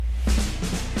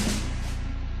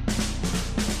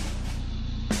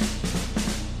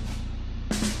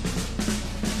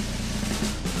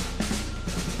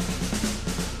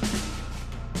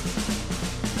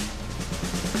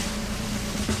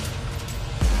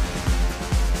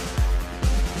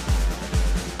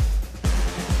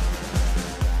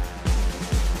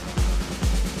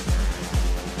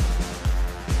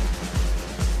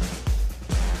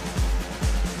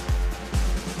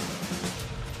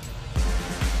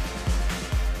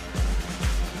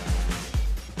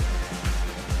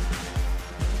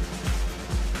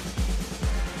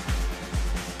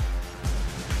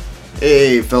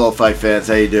Hey, fellow fight fans,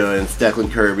 how you doing? It's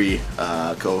Declan Kirby,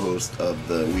 co-host of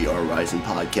the We Are Rising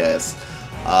podcast.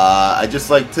 I'd just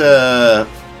like to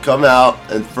come out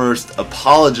and first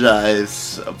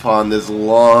apologize upon this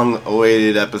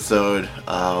long-awaited episode.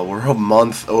 We're a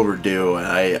month overdue, and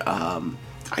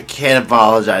I can't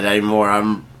apologize anymore.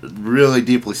 I'm really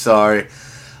deeply sorry.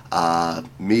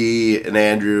 Me and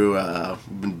Andrew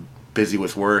have been busy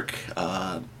with work.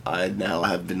 I now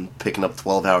have been picking up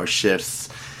 12-hour shifts.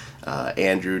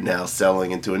 Andrew now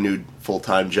selling into a new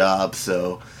full-time job,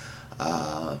 so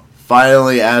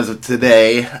finally, as of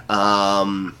today,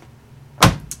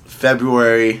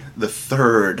 February the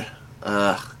 3rd,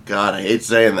 God, I hate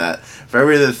saying that,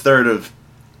 February the 3rd of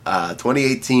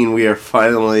 2018, we are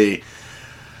finally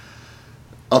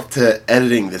up to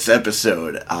editing this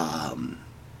episode, and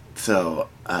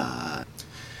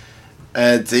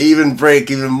to even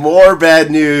break even more bad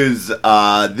news,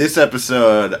 this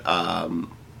episode,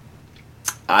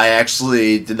 I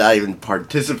actually did not even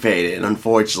participate in,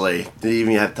 unfortunately. Didn't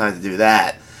even have time to do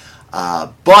that.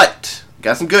 But,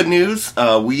 got some good news.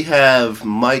 We have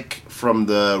Mike from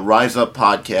the Rise Up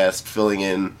podcast filling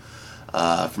in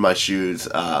for my shoes.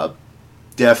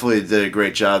 Definitely did a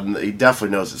great job. He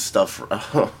definitely knows his stuff.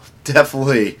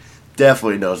 Definitely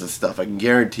knows his stuff. I can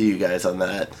guarantee you guys on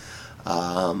that.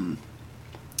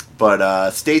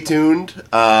 But stay tuned.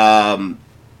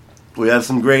 We have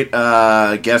some great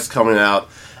guests coming out.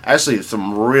 Actually,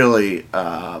 some really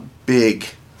big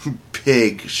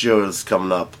shows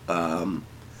coming up.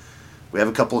 We have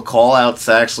a couple of call-outs,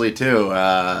 actually, too.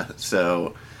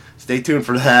 So stay tuned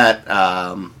for that.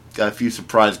 Got a few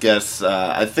surprise guests.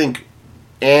 I think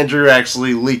Andrew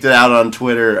actually leaked it out on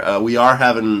Twitter. We are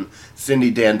having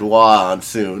Cindy Dandois on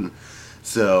soon.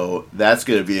 So that's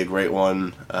going to be a great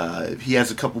one. He has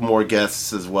a couple more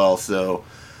guests as well, so...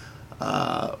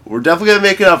 we're definitely going to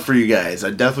make it up for you guys.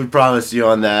 I definitely promise you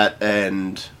on that,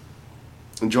 and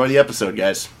enjoy the episode,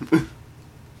 guys.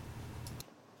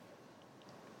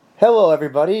 Hello,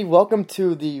 everybody. Welcome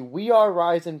to the We Are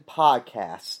Rising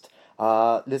podcast.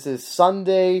 This is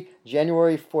Sunday,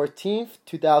 January 14th,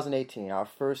 2018, our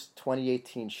first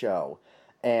 2018 show.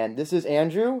 And this is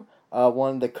Andrew,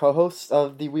 one of the co-hosts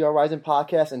of the We Are Rising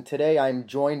podcast, and today I'm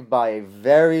joined by a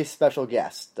very special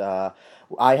guest.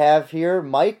 I have here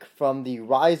Mike from the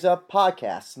Rise Up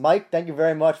podcast. Mike, thank you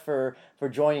very much for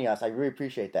joining us. I really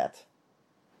appreciate that.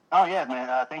 Oh, yeah, man.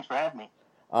 Thanks for having me.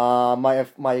 My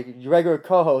regular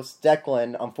co-host,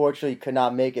 Declan, unfortunately could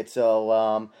not make it,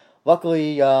 so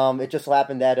luckily it just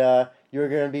happened that you were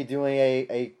going to be doing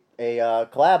a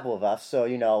collab with us,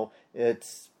 so,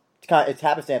 it's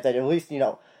happenstance that at least,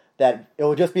 that it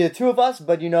will just be the two of us,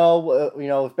 but,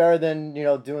 it's better than,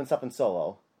 doing something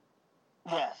solo.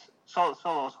 Yes. Solo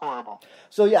is horrible.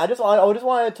 So yeah, I just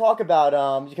wanted to talk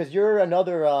about because you're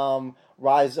another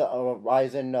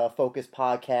Ryzen focused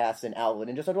podcast and outlet,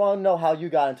 and I want to know how you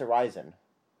got into Ryzen.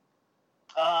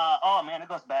 Oh man, it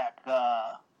goes back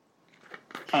to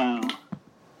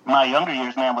my younger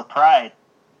years, man, with Pride.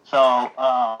 So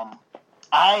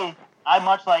I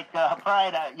much like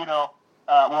Pride,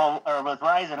 or with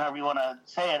Ryzen, however you want to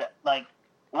say it. Like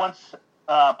once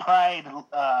Pride,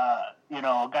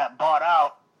 got bought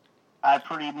out. I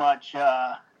pretty much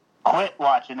quit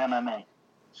watching MMA.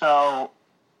 So,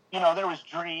 there was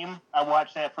Dream. I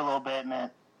watched that for a little bit, and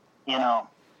it,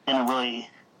 didn't really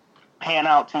pan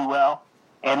out too well.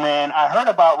 And then I heard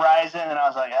about Ryzen, and I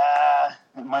was like,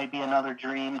 it might be another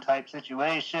Dream type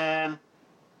situation.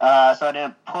 So I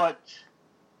didn't put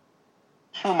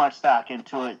too much stock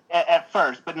into it at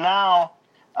first. But now,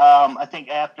 I think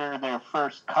after their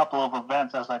first couple of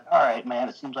events, I was like, all right, man,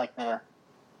 it seems like they're,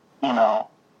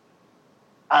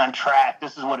 on track.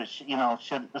 This is what it should.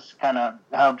 This is kind of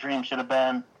how Dream should have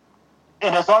been.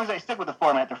 And as long as they stick with the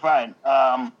format, they're fine.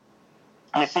 And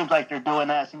it seems like they're doing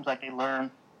that. It seems like they learn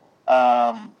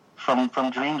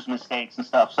from Dream's mistakes and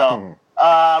stuff. So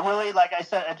really, like I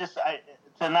said,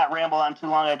 to not ramble on too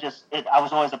long. I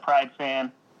was always a Pride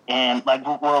fan, and like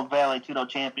World Vale Tudo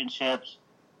Championships,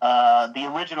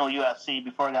 the original UFC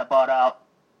before it got bought out.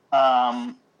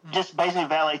 Just basically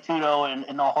Vale Tudo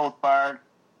and no holds barred.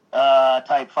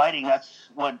 Type fighting. That's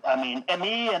what I mean. And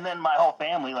me, and then my whole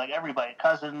family, like everybody,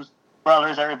 cousins,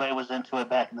 brothers, everybody was into it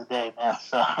back in the day, man.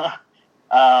 So,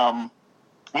 I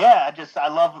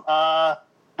love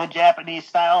the Japanese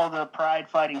style, the Pride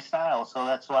fighting style. So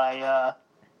that's why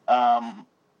I'm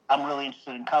really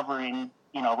interested in covering,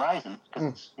 Ryzen,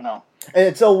 because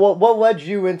And so, what led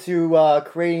you into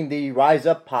creating the Rise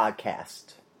Up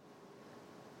podcast?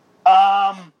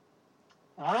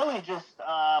 Really, just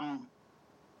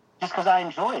just because I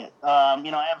enjoy it.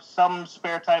 I have some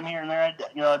spare time here and there.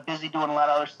 I'm busy doing a lot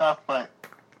of other stuff, but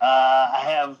I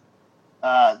have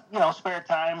spare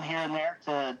time here and there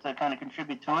to kind of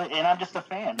contribute to it, and I'm just a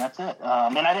fan. That's it.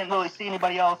 And I didn't really see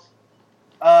anybody else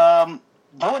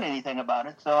doing anything about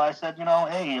it, so I said,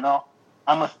 hey,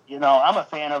 I'm a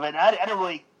fan of it. And I didn't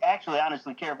really, actually,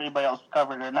 honestly care if anybody else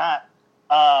covered it or not.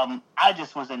 I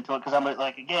just was into it because I'm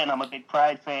a big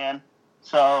Pride fan,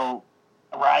 so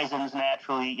Rizin's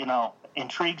naturally,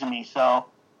 intrigues me. So,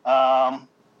 and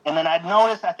then I'd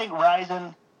noticed, I think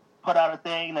Rizin put out a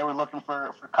thing. They were looking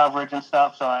for coverage and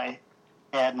stuff. So I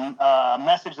had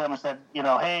messaged them and said,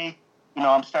 hey,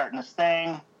 I'm starting this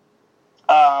thing.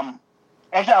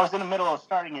 Actually, I was in the middle of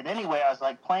starting it anyway. I was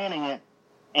planning it.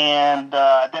 And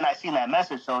then I seen that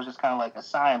message. So it was just kind of like a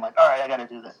sign, all right, I got to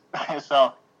do this.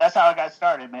 So that's how I got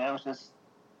started, man. It was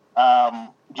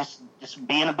just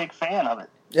being a big fan of it.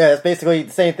 Yeah, it's basically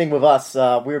the same thing with us.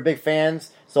 We were big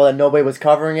fans, so that nobody was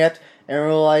covering it, and we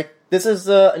were like, "This is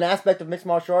an aspect of mixed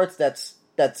martial arts that's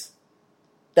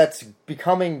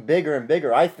becoming bigger and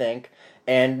bigger, I think,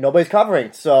 and nobody's covering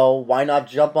it. So why not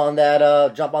jump on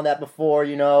that before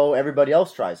everybody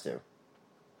else tries to?"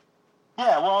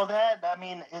 Yeah, well,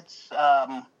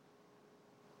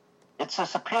 it's a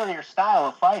superior style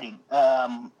of fighting.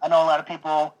 I know a lot of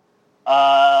people,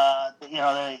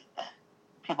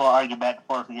 people argue back and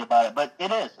forth with you about it, but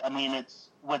it is. I mean, it's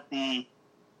with the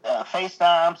face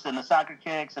stomps and the soccer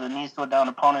kicks and the knees to a down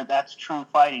opponent. That's true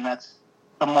fighting. That's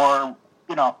the more,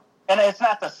 and it's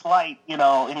not to slight,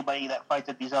 anybody that fights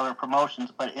at these other promotions,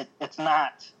 but it's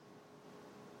not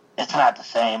the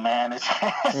same, man.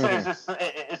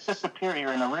 It's just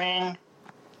superior in the ring,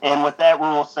 and with that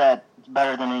rule set, it's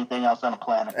better than anything else on the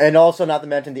planet. And also, not to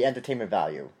mention the entertainment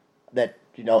value that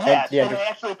Yeah, so they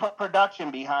actually put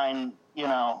production behind.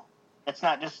 It's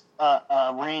not just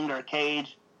a ring or a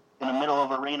cage in the middle of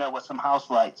an arena with some house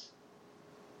lights.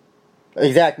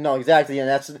 Exactly, and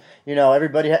that's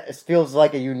everybody it feels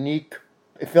like a unique.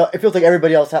 It feels like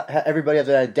everybody else. Everybody has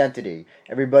an identity.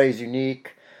 Everybody's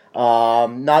unique.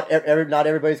 Not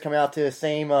everybody's coming out to the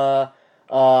same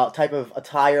type of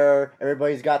attire.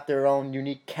 Everybody's got their own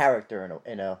unique character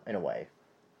in a way.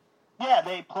 Yeah,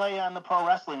 they play on the pro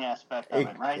wrestling aspect of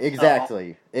it, right?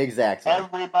 Exactly.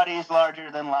 Everybody's larger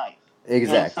than life.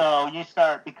 Exactly. And so you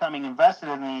start becoming invested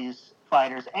in these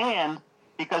fighters, and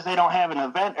because they don't have an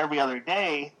event every other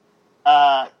day,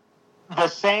 the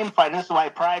same fight. And this is why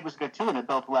Pride was good too, and it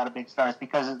built a lot of big stars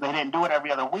because they didn't do it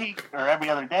every other week or every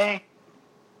other day.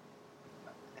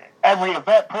 Every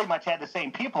event pretty much had the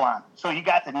same people on. So you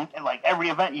got to, every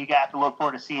event you got to look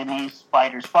forward to seeing these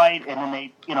fighters fight, and then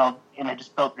they, and they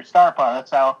just built their star power. That's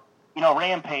how,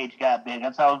 Rampage got big.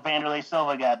 That's how Vanderlei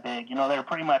Silva got big. They were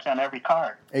pretty much on every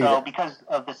card. Exactly. So because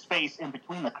of the space in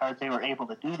between the cards, they were able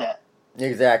to do that.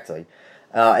 Exactly.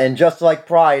 And just like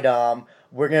Pride,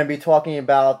 we're going to be talking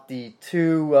about the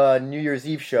two New Year's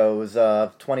Eve shows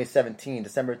of 2017,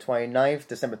 December 29th,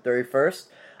 December 31st.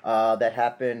 That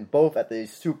happened both at the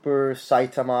Super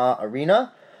Saitama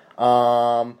Arena.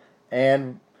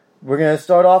 And we're going to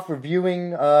start off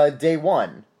reviewing day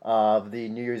one of the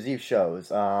New Year's Eve shows.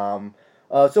 So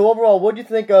overall, what do you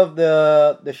think of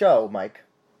the show, Mike?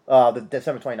 The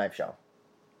December 29th show?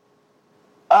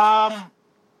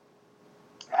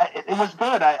 It was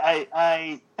good.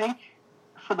 I think,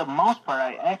 for the most part,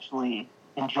 I actually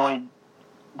enjoyed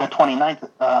the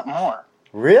 29th more.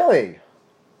 Really?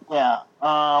 Yeah.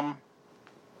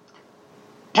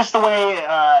 Just the way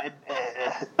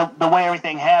the way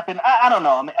everything happened. I don't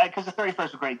know. Because the 31st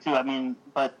was great too.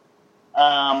 But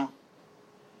I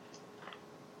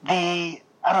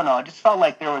don't know. I just felt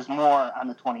like there was more on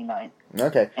the 29th.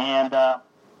 Okay. And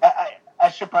I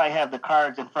should probably have the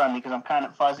cards in front of me because I'm kind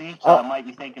of fuzzy, so I might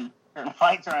be thinking certain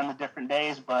fights are on the different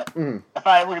days. But if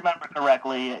I remember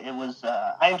correctly, it was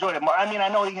I enjoyed it more. I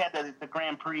know you had the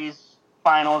Grand Prix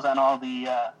finals on all the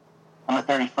on the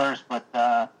 31st, but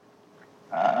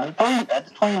at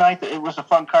the 29th, it was a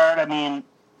fun card. You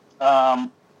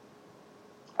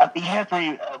have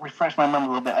to refresh my memory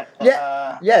a little bit.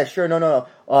 Yeah, sure. No.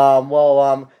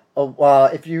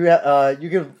 If you you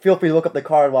can feel free to look up the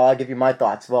card while I give you my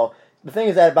thoughts. Well, the thing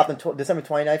is that about the December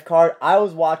 29th card, I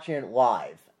was watching it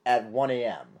live at 1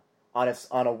 a.m. on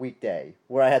a weekday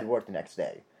where I had to work the next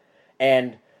day,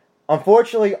 and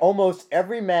unfortunately, almost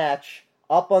every match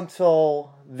up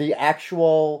until the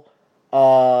actual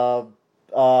Grand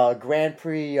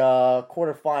Prix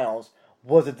quarterfinals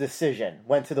was a decision,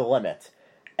 went to the limit.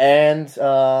 And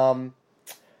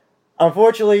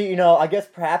unfortunately, I guess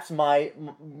perhaps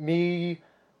me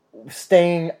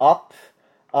staying up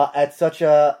at such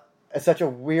a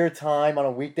weird time on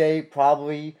a weekday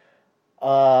probably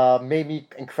made me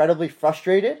incredibly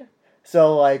frustrated.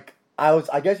 So like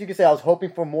I guess you could say I was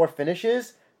hoping for more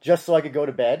finishes just so I could go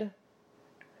to bed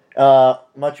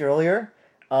much earlier.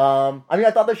 I mean,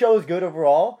 I thought the show was good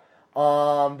overall.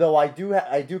 Though I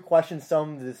do question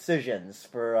some of the decisions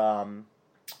for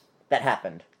that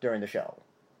happened during the show.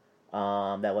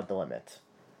 That went the limit.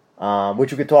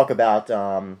 Which we could talk about.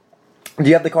 Do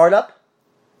you have the card up?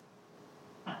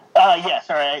 Yeah,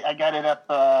 sorry, I got it up.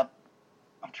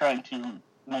 I'm trying to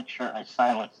make sure I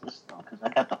silence this though, because I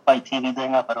got the Fight TV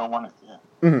thing up. I don't want it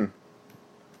to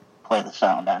play the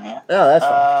sound on here. No, that's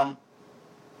fine.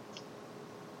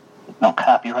 No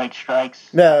copyright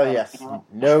strikes. No, yes,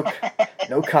 no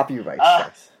copyright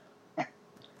strikes.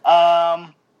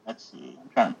 Let's see. I'm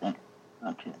trying to think.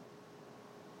 Okay.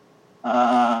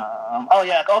 Oh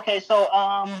yeah. Okay. So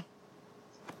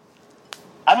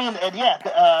I mean, yeah,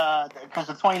 because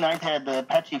the 29th had the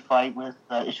Pecci fight with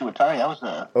Ishiwatari. That was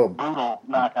a brutal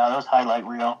knockout. That was highlight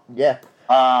reel. Yeah.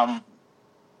 And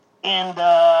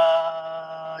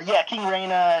yeah, King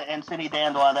Reina and Cindy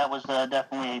Dandois. That was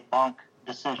definitely a bunk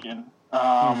decision.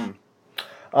 Well,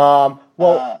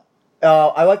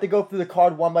 I like to go through the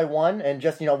card one by one, and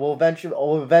just we'll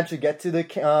eventually get to the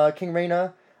King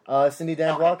Reina, Cindy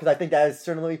Dandois, because I think that is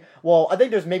certainly I think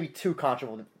there's maybe two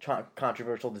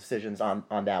controversial decisions on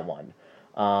that one,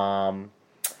 but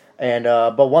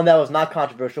one that was not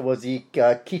controversial was the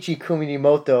Kichi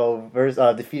Kuminimoto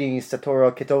versus defeating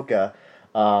Satoru Kitoka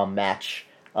match.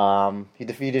 He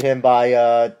defeated him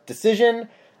by decision.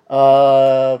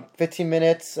 15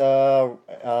 minutes, 2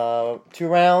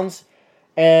 rounds.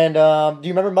 And do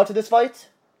you remember much of this fight?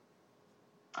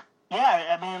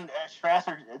 Yeah, I mean,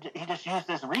 Strasser, he just used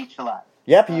his reach a lot.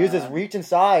 Yep, he used his reach and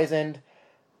size, and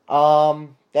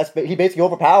he basically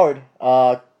overpowered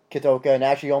Kitoka and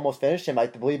actually almost finished him. I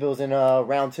believe it was in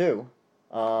round 2.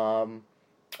 Oh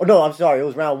no, I'm sorry, it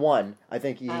was round 1. I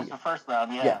think it was the first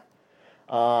round, yeah.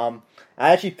 I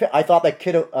thought that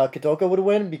Kitoka would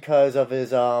win because of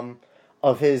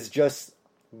his just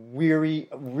really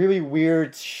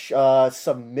weird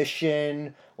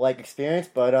submission like experience,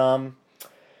 but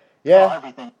yeah.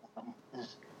 Everything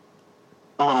is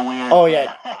a little weird. Oh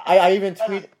yeah, I even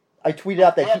tweeted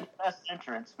out that he had the best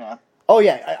entrance, man. Oh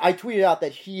yeah, I tweeted out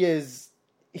that he's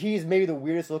maybe the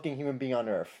weirdest looking human being on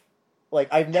earth. Like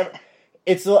I've never.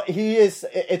 It's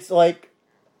like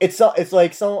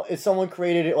someone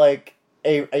created it like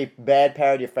a bad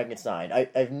parody of Frankenstein.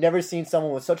 I've never seen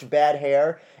someone with such bad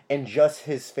hair and just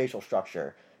his facial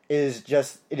structure. It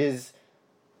is.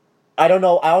 I don't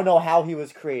know how he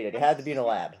was created. It had to be in a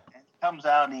lab. He comes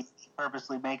out and he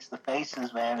purposely makes the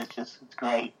faces, man. It's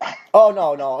great. Oh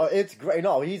no, it's great.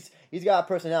 No, he's got a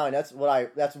personality. That's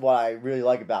what I really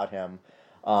like about him.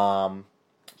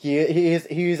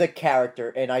 He's a character,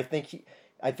 and I think he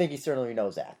certainly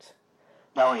knows that.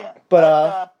 Oh yeah,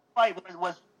 but fight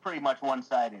was pretty much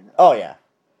one-sided. Oh yeah.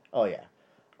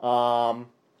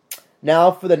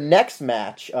 Now for the next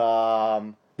match,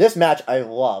 this match I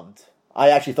loved.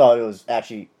 I actually thought it was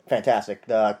actually fantastic.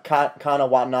 The Kana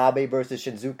Watanabe versus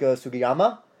Shinzuka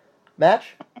Sugiyama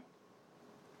match.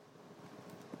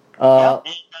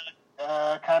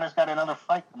 Kana's got another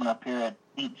fight coming up here at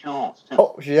Deep Jewels too.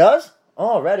 Oh, she does?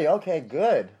 Oh, already. Okay,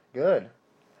 good.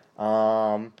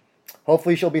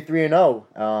 Hopefully she'll be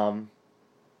 3-0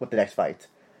 with the next fight.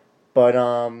 But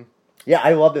yeah,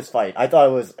 I love this fight. I thought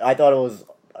it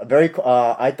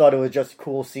was just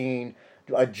cool seeing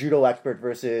a judo expert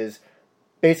versus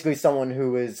basically someone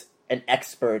who is an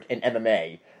expert in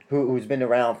MMA, who's been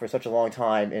around for such a long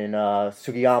time in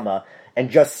Sugiyama, and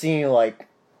just seeing like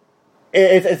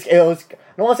it was. I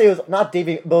don't want to say it was not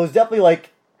David, but it was definitely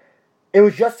like it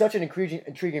was just such an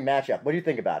intriguing matchup. What do you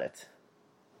think about it?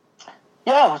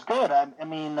 Yeah, it was good. I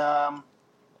mean, and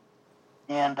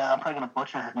I'm probably going to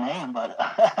butcher her name, but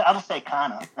I'll just say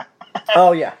Kana.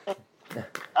 Oh, yeah.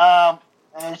 And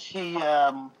she's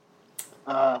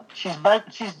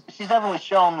definitely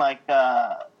shown, like,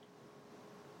 her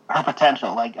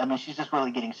potential. Like, I mean, she's just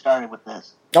really getting started with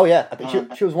this. Oh, yeah. I think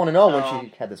she was 1-0 when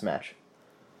she had this match.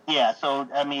 Yeah, so,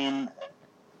 I mean,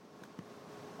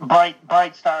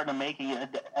 bright start to making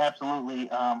it, absolutely.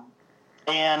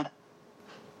 And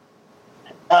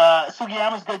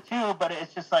Sugiyama's good too, but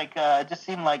it's just like it just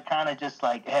seemed like kind of just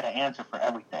like had an answer for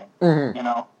everything,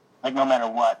 like no matter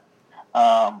what.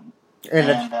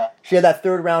 She had that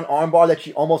third round armbar that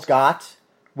she almost got,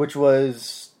 which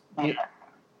was, it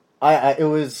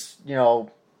was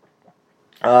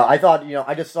I thought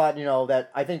I just thought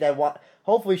that I think that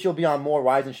hopefully she'll be on more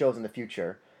Rising shows in the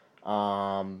future.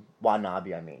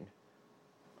 Watanabe, I mean.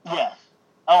 Yes.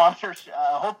 Oh, I'm sure.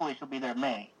 Hopefully she'll be there in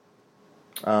May.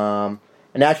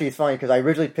 And actually, it's funny because I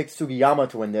originally picked Sugiyama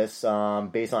to win this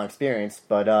based on experience,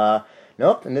 but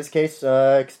nope. In this case,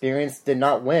 experience did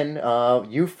not win.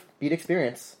 Youth beat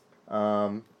experience.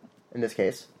 In this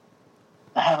case,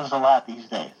 That happens a lot these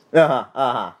days.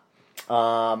 Now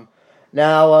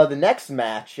the next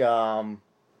match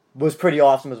was pretty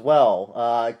awesome as well.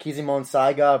 Kizumon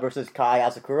Saiga versus Kai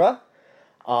Asakura.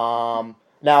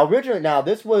 Now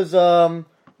this was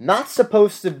not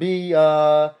supposed to be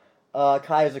Kai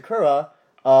Asakura.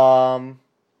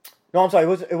 No, I'm sorry.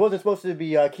 It wasn't supposed to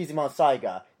be Kizumon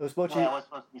Saiga. It was supposed to. Yeah, it was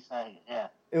supposed to be Saiga. Yeah.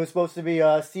 It was supposed to be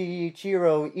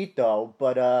Seiichiro Ito,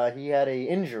 but he had a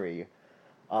injury.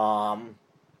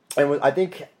 I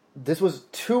think this was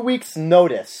 2 weeks'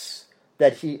 notice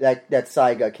that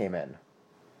Saiga came in.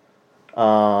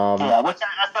 Yeah, which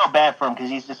I feel bad for him because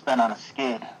he's just been on a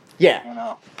skid. Yeah, You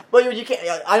know. but you can't.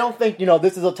 I don't think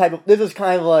this is a type of. This is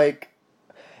kind of like.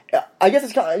 I guess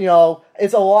it's kind of,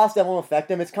 it's a loss that won't affect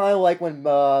him. It's kind of like when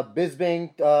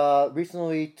Bisbing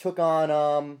recently took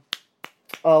on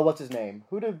what's his name?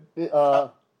 Sorry,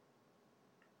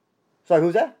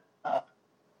 who's that?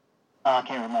 I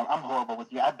can't remember. I'm horrible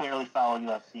with you. I barely follow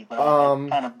UFC, but I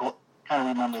kind of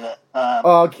remember that.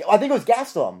 I think it was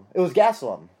Gastelum. It was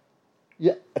Gastelum.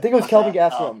 Yeah, I think it was Kelvin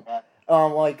Gastelum.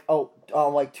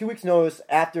 Like 2 weeks notice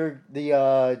after the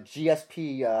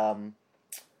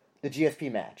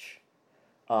GSP match.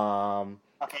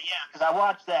 Okay, yeah, because I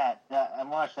watched that. I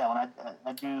watched that one.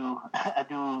 I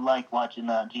do like watching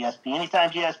GSP. Anytime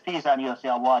GSP is on UFC,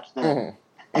 I'll watch this.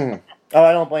 Oh,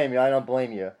 I don't blame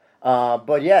you.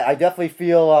 But yeah, I definitely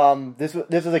feel this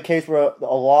is a case where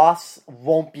a loss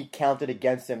won't be counted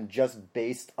against him just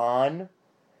based on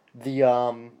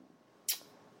the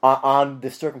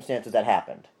circumstances that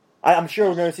happened. I'm sure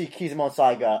we're going to see Kizumon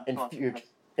Saiga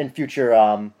in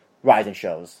future Rising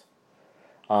shows.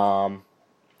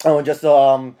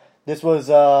 This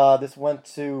went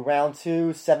to round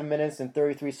 2, 7 minutes and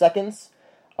 33 seconds.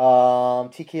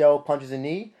 TKO punches a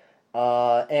knee.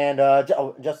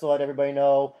 Just to let everybody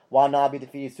know, Watanabe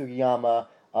defeated Sugiyama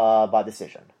by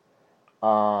decision.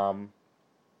 Yeah,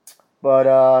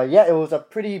 it was a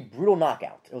pretty brutal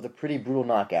knockout.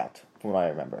 From what I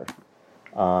remember.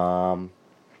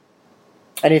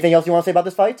 Anything else you want to say about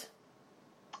this fight?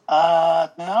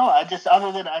 No,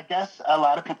 other than, I guess, a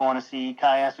lot of people want to see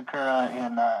Kai Asakura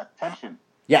in Tenshin.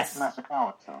 Yes.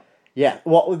 Nasukawa, so. Yeah.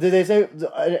 Well, did they say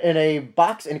in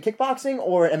kickboxing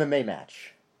or an MMA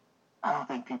match? I don't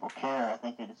think people care. I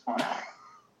think they just want to.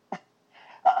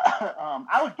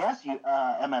 I would guess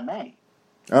MMA.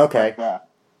 Okay. But,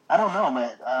 I don't know,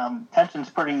 man. Tenshin's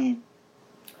pretty,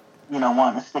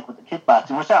 wanting to stick with the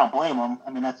kickboxing, which I don't blame him.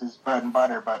 I mean, that's his bread and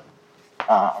butter, but.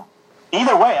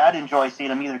 Either way, I'd enjoy seeing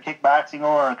him either kickboxing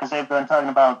or because they've been talking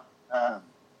about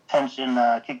Tenshin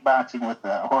kickboxing with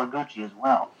Horiguchi as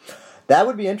well. That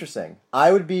would be interesting.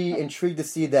 I would be intrigued to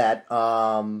see that.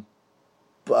 I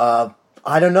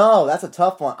don't know. That's a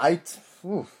tough one.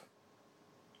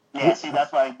 Yeah, see,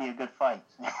 that's why it'd be a good fight.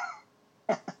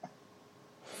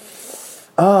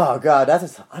 Oh God,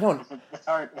 It's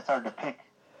hard to pick.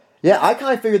 Yeah, I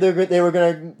kind of figured they were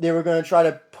gonna try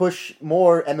to push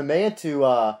more MMA into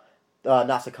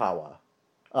Nasukawa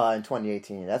in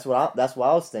 2018. That's what I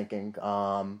was thinking.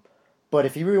 But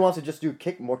if he really wants to just do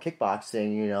more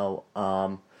kickboxing,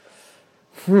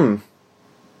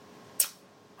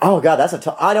 Oh God, that's a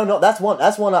tough. I don't know. That's one.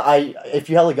 If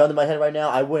you held a gun to my head right now,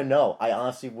 I wouldn't know. I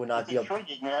honestly would not be able.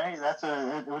 Intriguing, right?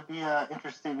 It would be an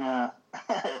interesting,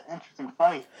 interesting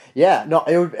fight. Yeah, no,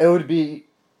 it would be.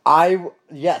 I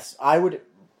would.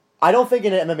 I don't think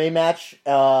in an MMA match,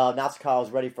 Natsukawa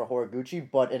is ready for Horiguchi,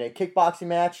 but in a kickboxing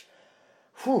match,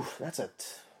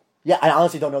 yeah, I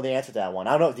honestly don't know the answer to that one.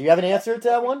 I don't know. Do you have an answer to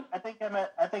that one? I think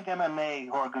MMA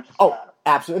Horiguchi. Oh,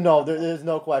 absolutely. No, there's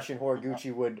no question.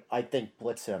 Horiguchi would, I think,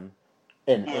 blitz him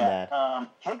in that.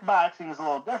 Kickboxing is a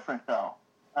little different though.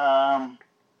 But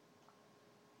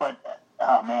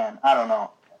oh man, I don't know.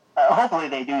 Hopefully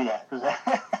they do that because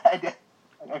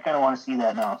I kind of want to see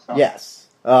that now. So. Yes.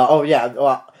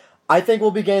 Yeah. I think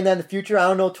we'll be getting that in the future. I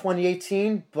don't know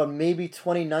 2018, but maybe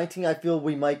 2019. I feel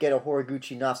we might get a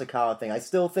Horiguchi Nasukawa thing. I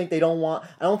still think they don't want.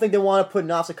 I don't think they want to put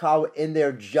Nasukawa in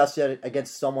there just yet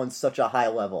against someone such a high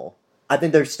level. I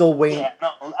think they're still waiting. Yeah,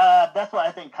 no. That's why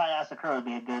I think Kai Asakura would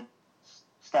be a good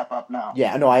step up now.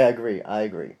 Yeah. No, I agree.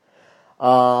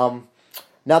 Now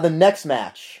the next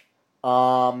match.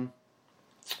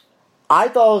 I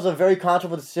thought it was a very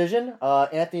controversial decision.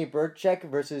 Anthony Burchek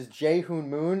versus Jae Hoon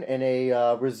Moon in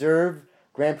a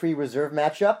Grand Prix reserve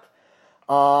matchup.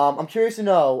 I'm curious to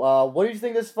know, what do you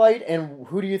think of this fight, and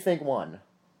who do you think won?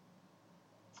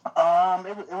 I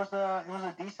it was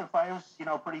a decent fight. It was,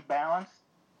 pretty balanced.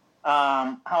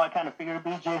 How I kind of figured it'd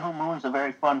be. Jae-Hoo Moon's a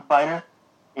very fun fighter,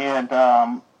 and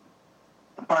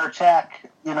Burchak,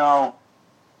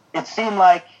 it seemed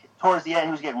like towards the end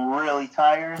he was getting really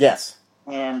tired. Yes.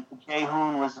 And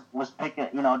Jae-Hoon was picking,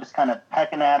 just kind of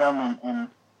pecking at him and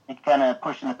kind of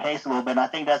pushing the pace a little bit. And I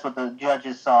think that's what the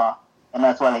judges saw, and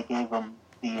that's why they gave him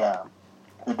the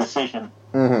decision.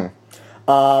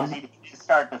 Mm-hmm. He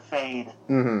started to fade.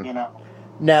 Mm-hmm.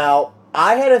 Now,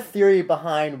 I had a theory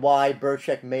behind why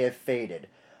Burchak may have faded.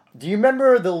 Do you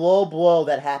remember the low blow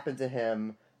that happened to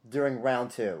him during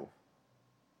round 2?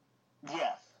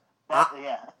 Yes.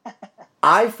 Yeah.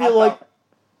 I feel like...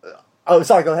 Oh,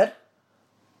 sorry, go ahead.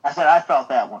 I said I felt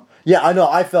that one. Yeah, I know,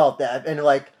 I felt that. And,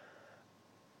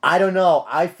 I don't know.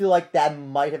 I feel like that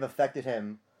might have affected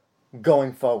him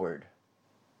going forward.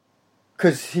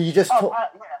 Because he just...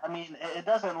 it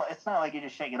doesn't... It's not like you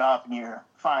just shake it off and you're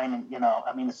fine and,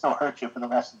 it still hurts you for the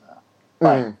rest of the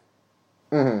fight.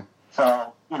 Mm-hmm. Mm-hmm.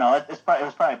 So, it was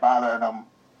probably bothering him,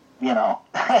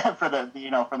 for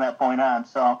from that point on.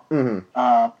 So,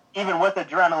 even with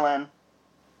adrenaline,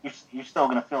 you're still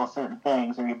going to feel certain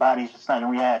things, or your body's just not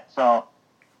going to react. So,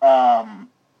 but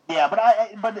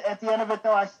at the end of it,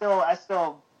 though, I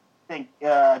still think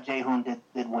Jae-Hoon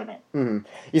did win it. Mm-hmm.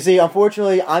 You see,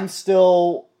 unfortunately, I'm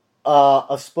still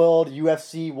a spoiled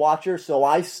UFC watcher, so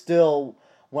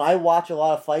when I watch a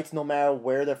lot of fights, no matter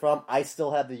where they're from, I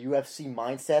still have the UFC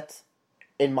mindset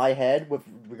in my head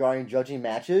regarding judging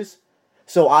matches.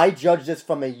 So I judge this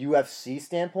from a UFC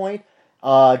standpoint.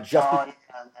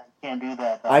 Can't do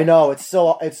that, though. I know, it's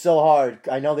so hard.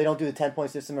 I know they don't do the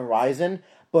 10-point system in Ryzen,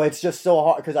 but it's just so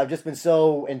hard because I've just been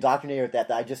so indoctrinated with that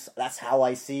that's how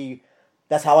I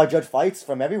judge fights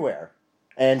from everywhere.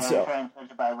 And so try and judge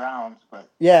it by rounds, but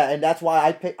yeah, and that's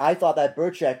why I thought that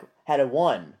Burchak had it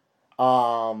won.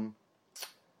 And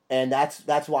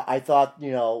that's why I thought,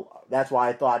 that's why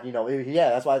I thought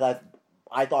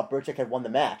Burchak had won the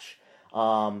match.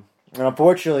 And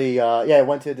unfortunately, it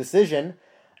went to a decision.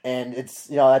 And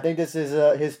it's, I think this is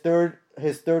his third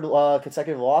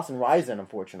consecutive loss in Ryzen,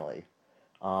 unfortunately.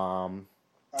 That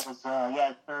was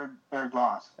third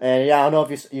loss. And I don't know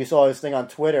if you saw his thing on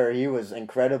Twitter. He was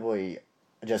incredibly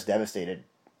just devastated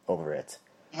over it.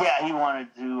 Yeah, he wanted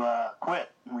to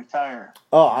quit and retire.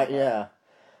 Oh, yeah.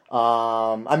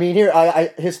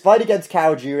 His fight against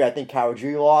Kawajiri, I think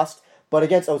Kawajiri lost. But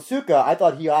against Otsuka, I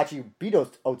thought he actually beat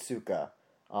Otsuka.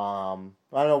 I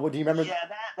don't know. Do you remember? Yeah,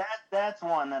 that's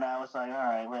one that I was like, all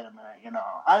right, wait a minute.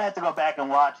 I'd have to go back and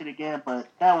watch it again, but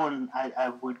that one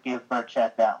I would give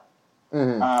Burchak that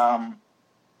one. Mm-hmm.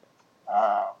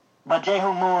 But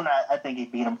Jae-Hoo Moon, I think he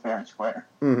beat him fair and square.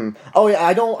 Mm-hmm. Oh yeah,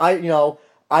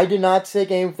 I did not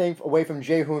take anything away from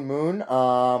Jae-Hoo Moon.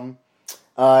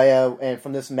 And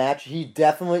from this match, he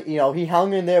definitely, he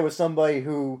hung in there with somebody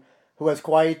who has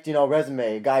quite,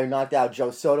 resume. A guy who knocked out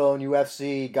Joe Soto in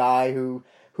UFC, guy who's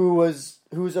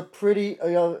a pretty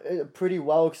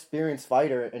well experienced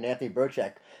fighter in Anthony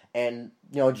Burchak, and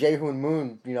Jae-Hoo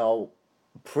Moon,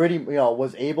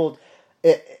 was able.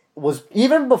 It was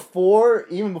even before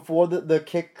the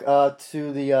kick to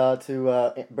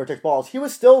Burchak's balls, he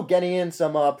was still getting in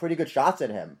some pretty good shots at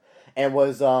him, and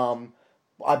was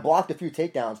I blocked a few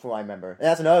takedowns from what I remember, and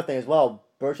that's another thing as well.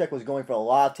 Burchak was going for a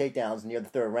lot of takedowns near the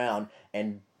third round,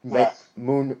 and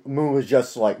Moon was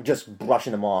just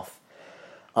brushing him off.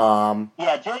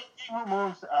 Jae-Hoo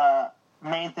Moon's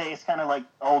main thing is kind of like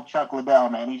old Chuck Liddell,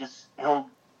 man. He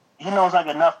knows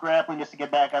enough grappling just to get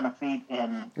back on the feet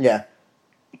and he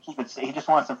just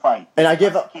wants to fight. And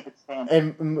keep it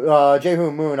standing. And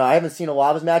Jae-Hoo Moon, I haven't seen a lot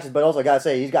of his matches, but also I gotta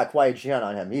say he's got quite a chin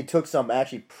on him. He took some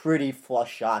actually pretty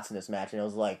flush shots in this match, and it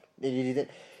was like he did.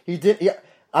 Yeah,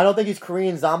 I don't think he's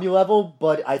Korean Zombie level,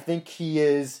 but I think he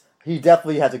is. He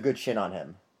definitely has a good chin on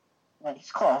him. Yeah,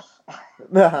 he's close. He's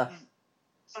in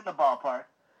the ballpark.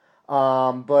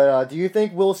 But do you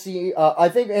think we'll see? I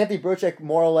think Anthony Burchak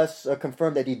more or less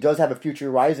confirmed that he does have a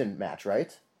future Ryzen match,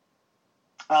 right?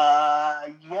 Yeah,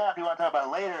 if you want to talk about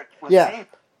it later.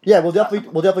 Yeah, we'll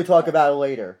definitely talk about it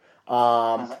later.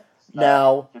 Now,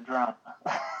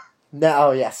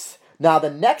 yes. Now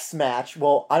the next match.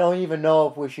 Well, I don't even know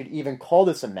if we should even call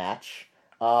this a match,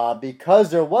 because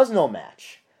there was no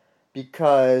match.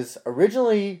 Because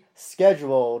originally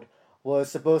scheduled was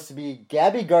supposed to be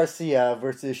Gabby Garcia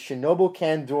versus Shinobu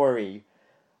Kandori.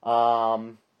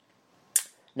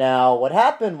 Now, what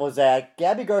happened was that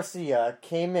Gabby Garcia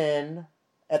came in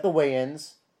at the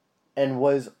weigh-ins and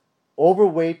was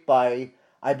overweight by,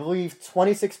 I believe,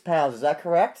 26 pounds. Is that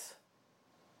correct?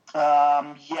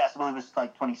 Yes, I believe it's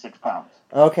like 26 pounds.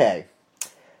 Okay.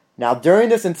 Now, during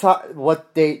this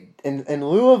in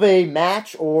lieu of a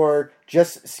match or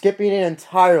just skipping it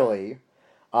entirely,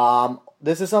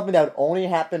 this is something that would only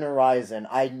happen in Ryzen.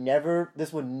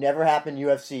 This would never happen in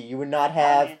UFC. You would not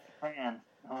have.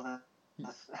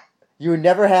 You would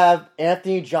never have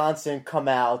Anthony Johnson come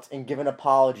out and give an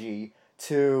apology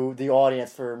to the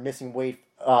audience for missing weight,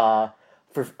 for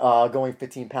going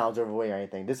 15 pounds overweight or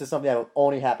anything. This is something that would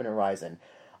only happen in Ryzen.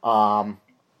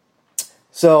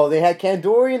 So they had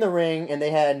Kandori in the ring, and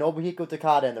they had Nobuhiko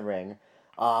Takada in the ring.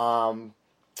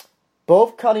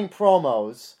 Both cutting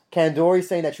promos. Kandori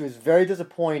saying that she was very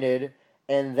disappointed,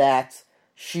 and that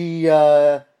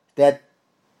Takada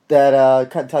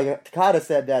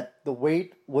said that the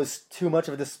weight was too much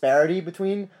of a disparity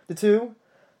between the two,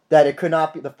 that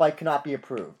the fight could not be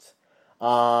approved.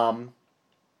 Gabby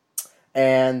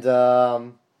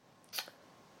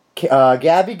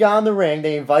got in the ring.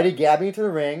 They invited Gabby into the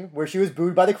ring, where she was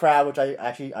booed by the crowd, which I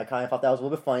kind of thought that was a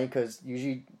little bit funny, because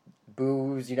usually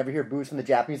you never hear boos from the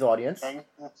Japanese audience.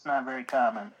 It's not very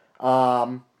common.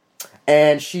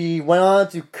 And she went on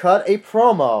to cut a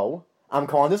promo. I'm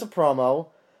calling this a promo,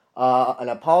 an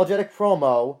apologetic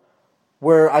promo,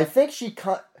 where I think she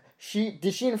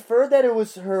infer that it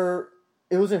was she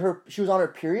was on her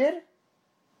period?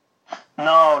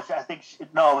 No, I think it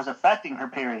was affecting her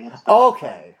period.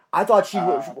 Okay. I thought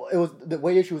it was the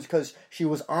weight issue was because she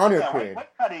was on her period. Weight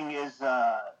cutting is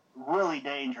really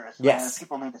dangerous. Yes. Man.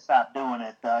 People need to stop doing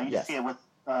it. You see it with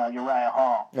Uriah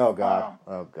Hall. Oh, God.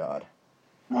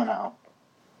 You know,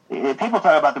 people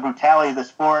talk about the brutality of the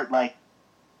sport, like,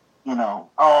 if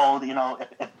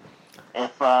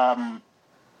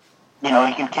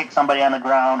he can kick somebody on the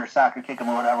ground or soccer kick him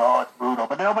or whatever, it's brutal.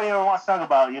 But nobody ever wants to talk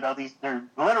about, they're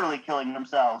literally killing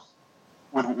themselves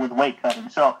with weight cutting.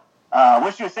 So,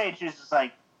 what she was saying, she was just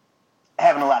like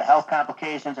having a lot of health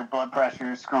complications, her blood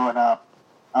pressure is screwing up,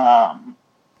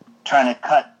 trying to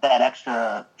cut.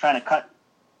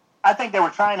 I think they were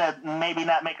trying to maybe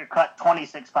not make her cut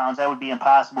 26 pounds. That would be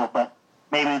impossible, but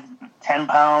maybe 10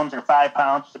 pounds or 5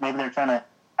 pounds. Maybe they're trying to,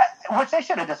 which they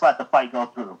should have just let the fight go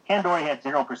through. Kandori had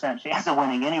 0% chance of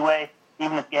winning anyway,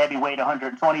 even if Gabby weighed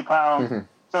 120 pounds. Mm-hmm.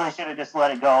 So they should have just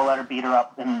let it go, let her beat her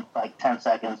up in like 10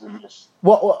 seconds and just...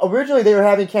 Well, originally they were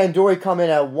having Kandori come in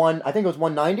at I think it was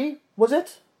 190, was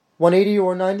it? 180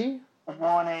 or 90?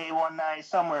 180, 190,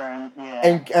 somewhere,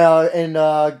 And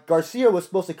Garcia was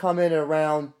supposed to come in at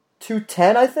around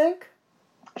 210, I think?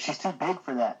 She's too big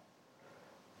for that.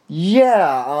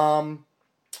 Yeah,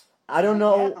 I don't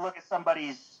know. You have to look at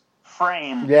somebody's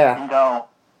frame and go,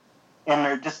 and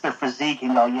their physique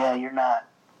and go, yeah, you're not.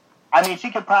 I mean,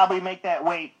 she could probably make that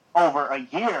weight over a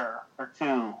year or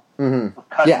two of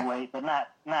cutting weight, but not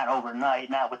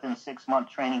overnight, not within 6-month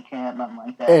training camp, nothing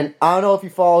like that. And I don't know if you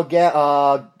follow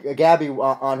Gabby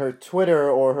on her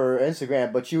Twitter or her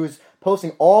Instagram, but she was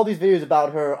posting all these videos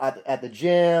about her at the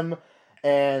gym,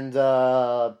 and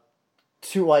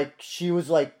she was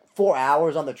like 4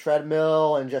 hours on the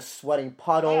treadmill and just sweating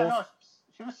puddles. Yeah, no,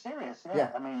 she was serious.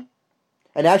 Yeah. I mean,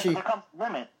 and actually,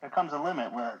 there comes a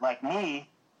limit where, like me,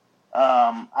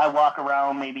 I walk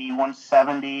around maybe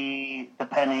 170,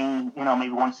 depending, maybe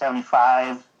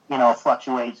 175.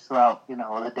 Fluctuates throughout,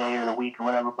 the day or the week or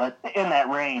whatever. But in that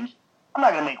range, I'm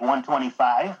not gonna make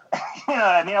 125. You know what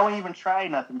I mean? I wouldn't even try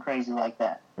nothing crazy like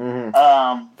that.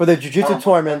 Mm-hmm. For the jiu-jitsu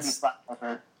tournaments.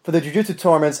 For the jiu-jitsu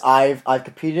tournaments I've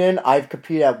competed in, I've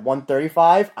competed at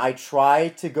 135. I try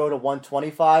to go to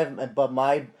 125, but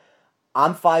I'm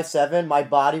 5'7". My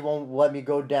body won't let me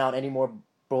go down any more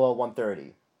below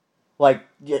 130.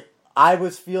 I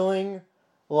was feeling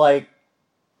like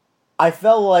I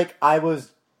felt like I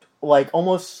was like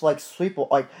almost like sleep.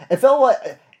 Like it felt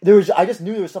like I just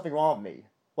knew there was something wrong with me.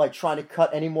 Like trying to cut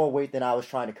any more weight than I was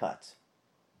trying to cut.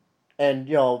 And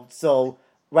so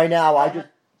right now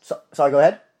sorry, go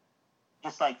ahead.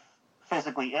 Just like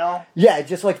physically ill? Yeah,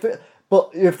 just like,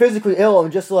 but you're physically ill,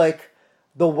 and just like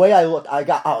the way I looked, I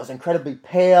was incredibly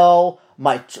pale.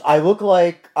 I looked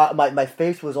like my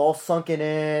face was all sunken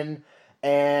in,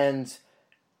 and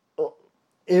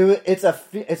it's a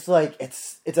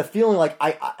feeling like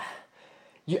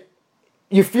you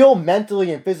feel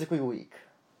mentally and physically weak.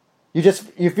 You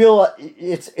feel like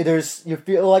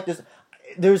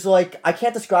there's like I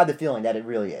can't describe the feeling that it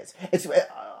really is.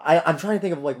 I'm trying to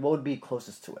think of like what would be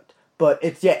closest to it, but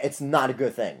it's not a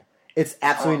good thing. It's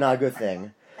absolutely not a good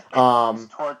thing. And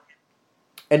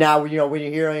now when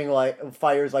you're hearing like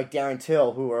fighters like Darren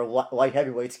Till, who are light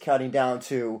heavyweights, cutting down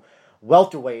to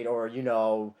welterweight, or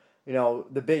the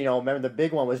big remember the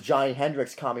big one was Johnny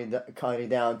Hendricks cutting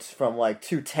down from like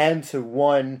 210 to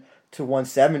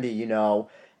 170,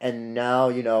 and now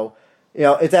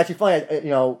It's actually funny.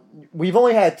 We've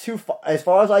only had as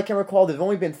far as I can recall, there's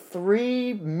only been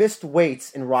 3 missed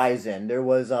weights in Rizin. There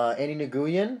was Annie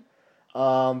Nguyen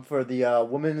for the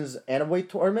women's atomweight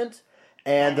tournament,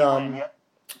 and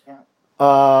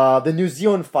the New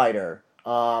Zealand fighter,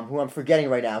 who I'm forgetting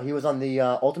right now. He was on the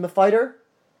Ultimate Fighter.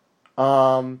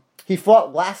 He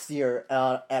fought last year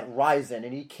at Rizin,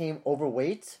 and he came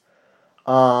overweight.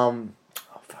 I'm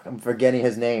forgetting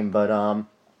his name, but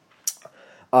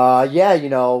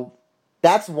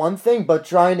that's one thing, but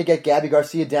trying to get Gabby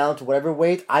Garcia down to whatever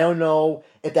weight, I don't know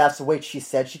if that's the weight she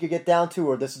said she could get down to,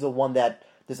 or this is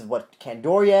what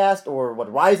Kandori asked, or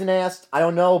what Rizin asked. I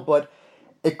don't know, but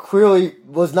it clearly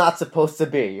was not supposed to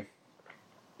be.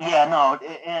 Yeah, no,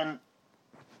 and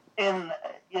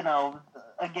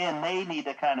again, they need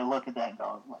to kind of look at that and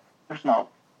go, there's no,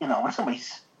 when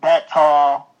somebody's that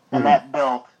tall and that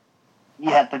built, you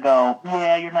have to go,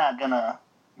 yeah, you're not going to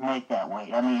make that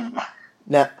weight. I mean,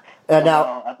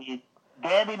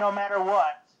 Gabby, no matter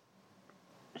what,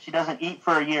 if she doesn't eat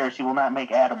for a year, she will not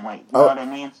make atom weight. You know what I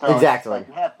mean? So exactly.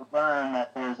 You have to learn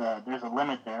that there's a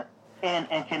limit there. And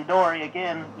Kandori,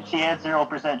 again, she had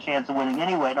 0% chance of winning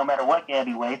anyway, no matter what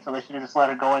Gabby weighs, so they should just let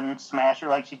her go in and smash her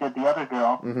like she did the other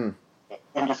girl. Mm-hmm.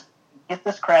 And just get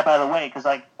this crap out of the way. Because,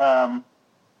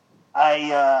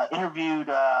 I interviewed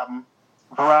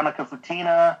Veronica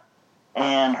Futina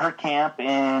and her camp,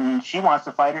 and she wants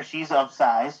to fight her. She's of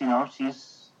size,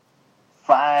 she's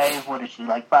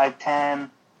 5'10",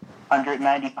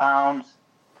 190 pounds.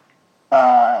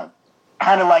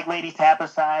 Kind of like Lady Tappa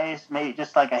size, maybe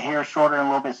just like a hair shorter and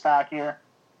a little bit stockier.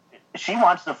 She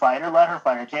wants to fight her. Let her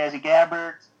fight her. Jazzy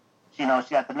Gabbard, she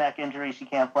got the neck injury. She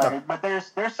can't fight her. But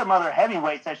there's some other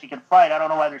heavyweights that she can fight. I don't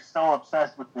know why they're so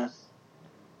obsessed with this.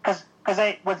 Because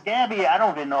with Gabby, I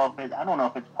don't know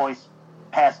if it's poised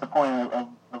past the point of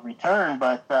return.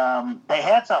 But they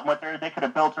had something with her. They could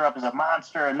have built her up as a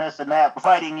monster and this and that,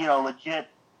 fighting legit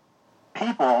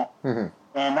people. Mm-hmm.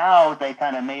 And now they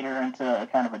kind of made her into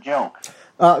kind of a joke.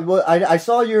 Well, I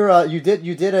saw your you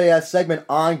did a segment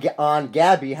on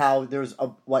Gabby, how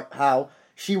how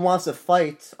she wants to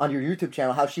fight on your YouTube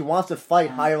channel, how she wants to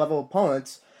fight higher level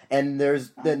opponents, and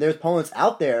there's opponents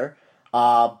out there.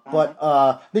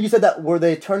 But then you said that were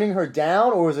they turning her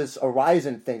down, or was this a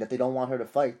Rizin thing that they don't want her to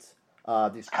fight?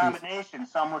 These combination.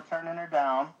 Some were turning her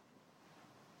down.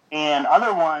 And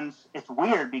other ones, it's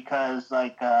weird because,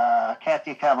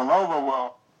 Katya Kavalova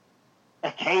will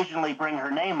occasionally bring her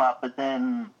name up, but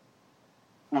then,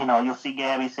 you'll see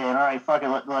Gabby saying, all right, fuck it,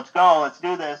 let's go, let's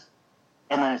do this.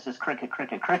 And then it's just cricket.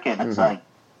 It's like,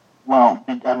 well,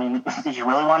 did you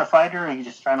really want to fight her, or are you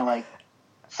just trying to,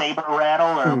 saber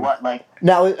rattle, or what?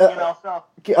 Now,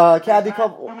 Kathy,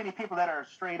 too many people that are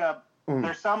straight up,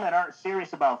 there's some that aren't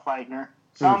serious about fighting her.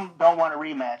 Some don't want to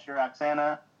rematch her.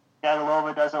 Oksana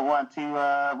Gadalova doesn't want to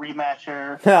rematch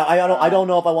her. Yeah, I don't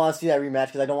know if I want to see that rematch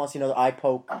because I don't want to see another eye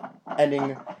poke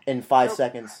ending in 5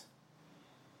 seconds.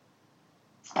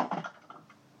 Oh,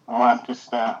 I'm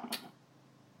just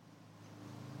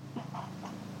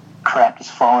crap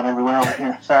just falling everywhere over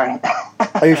here. Sorry.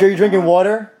 Are you sure you're drinking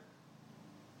water?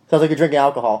 Sounds like you're drinking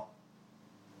alcohol.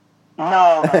 No,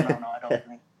 I don't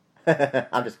drink.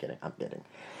 I'm just kidding. I'm kidding.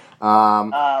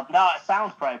 No, it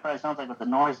sounds probably sounds like with the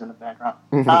noise in the background.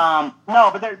 No,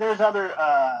 but there's other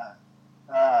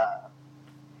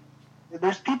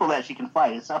there's people that she can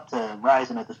fight. It's up to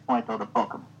Rizin at this point though to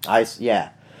book them. Yeah.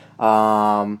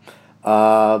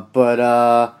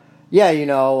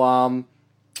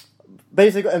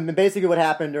 Basically what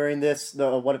happened during this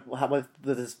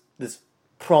this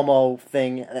promo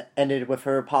thing ended with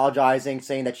her apologizing,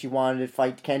 saying that she wanted to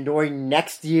fight Kandori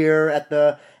next year at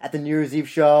the New Year's Eve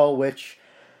show, which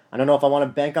I don't know if I want to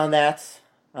bank on that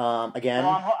again.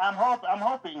 Well, I'm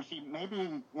hoping she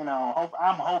maybe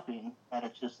I'm hoping that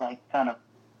it's just kind of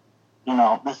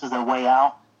this is their way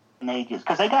out, and they just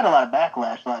because they got a lot of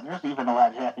backlash. There's even a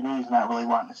lot of Japanese not really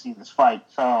wanting to see this fight,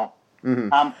 so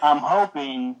I'm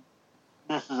hoping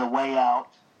this is a way out,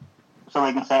 so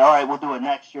they can say, all right, we'll do it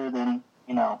next year. Then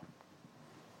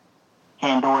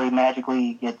Kandori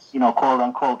magically gets, quote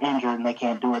unquote injured and they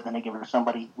can't do it, then they give her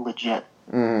somebody legit.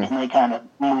 And they kind of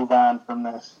move on from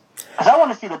this. Because I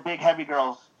want to see the big heavy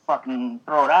girls fucking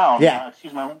throw down. Yeah.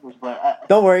 Excuse my language, but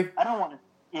don't worry. I don't want to,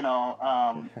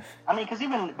 because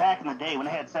even back in the day when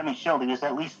they had Semi Show, they was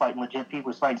at least fighting legit people. He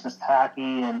was fighting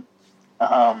Sasaki and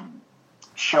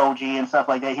Shoji and stuff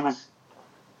like that. He was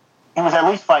at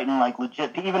least fighting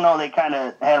legit, even though they kind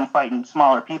of had him fighting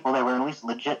smaller people. They were at least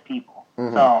legit people.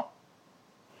 So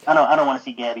I don't want to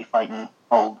see Gabby fighting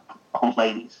old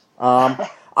ladies.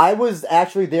 I was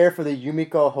actually there for the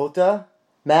Yumiko Hota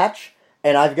match,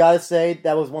 And I've got to say,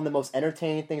 that was one of the most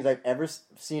entertaining things I've ever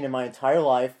seen in my entire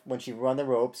life when she run the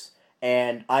ropes.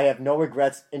 And I have no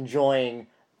regrets enjoying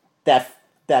that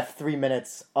 3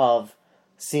 minutes of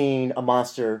seeing a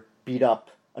monster beat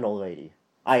up an old lady.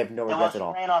 I have no regrets at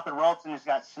all. She ran off the ropes and just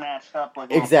got snatched up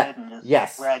like a Exactly. little kid and just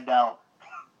Yes. dragged out.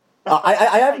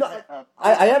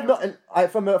 I have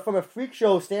no. From a freak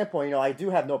show standpoint, I do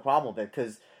have no problem with it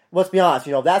because let's be honest,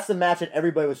 that's the match that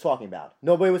everybody was talking about.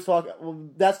 Nobody was talking. Well,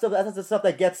 that's the stuff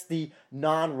that gets the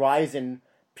non-Ryzen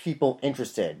people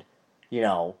interested,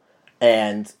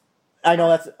 And I know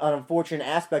that's an unfortunate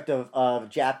aspect of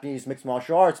Japanese mixed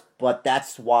martial arts, but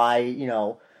that's why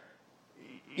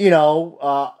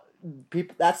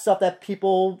people. That's stuff that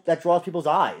draws people's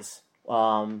eyes.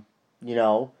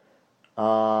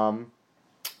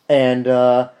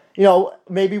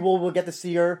 Maybe we'll get to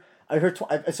see her.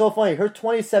 It's so funny. Her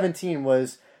 2017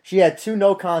 was she had 2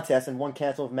 no contests and 1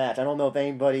 canceled match. I don't know if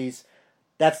anybody's.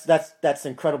 That's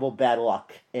incredible bad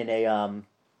luck in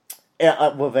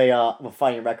with a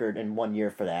fighting record in 1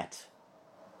 year for that.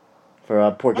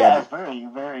 For poor Gabby. Yeah, it's very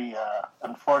very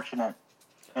unfortunate,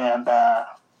 and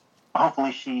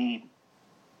hopefully she,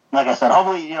 like I said,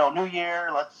 hopefully New Year.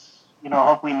 Let's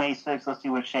hopefully May 6th. Let's see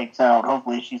what shakes out.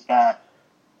 Hopefully she's got.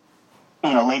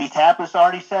 Lady Tappas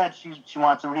already said she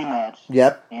wants a rematch.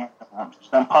 Yep. And she's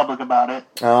been public about it.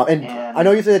 And I know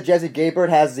you said that Jessie Gabert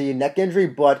has the neck injury,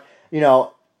 but,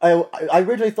 I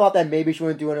originally thought that maybe she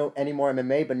wouldn't do any more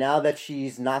MMA, but now that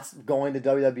she's not going to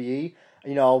WWE,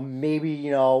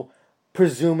 maybe,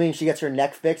 presuming she gets her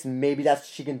neck fixed, maybe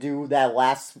she can do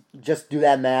just do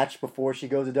that match before she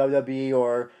goes to WWE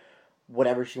or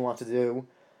whatever she wants to do.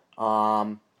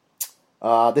 What's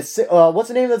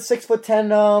the name of the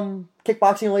 6'10"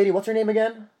 kickboxing lady? What's her name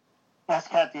again? That's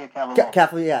Katia Kavalov.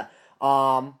 Kathleen, yeah.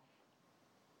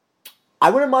 I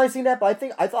wouldn't mind seeing that, but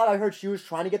I thought I heard she was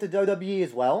trying to get to WWE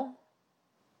as well.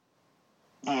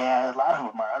 Yeah, a lot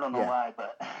of them are. I don't know why,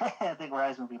 but I think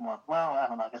Rise would be more. Well, I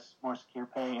don't know. I guess more secure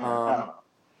pay. I don't know.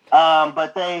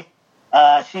 But they,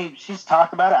 she's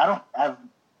talked about it.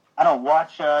 I don't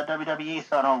watch WWE,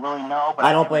 so I don't really know. But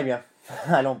I don't blame you.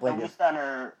 I don't blame you.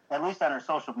 At least on her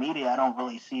social media, I don't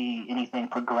really see anything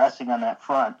progressing on that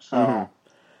front. So,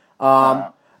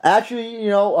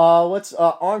 actually, let's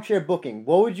armchair booking.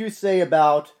 What would you say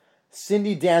about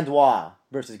Cindy Dandois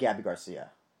versus Gabby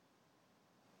Garcia?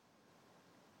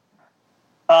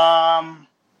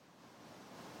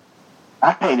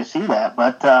 I'd pay to see that,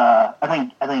 but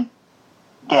I think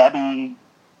Gabby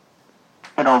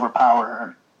can overpower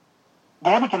her.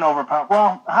 Gabby can overpower.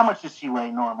 Well, how much does she weigh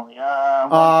normally?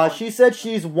 She said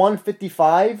she's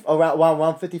 155, around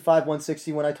 155,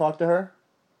 160 when I talked to her.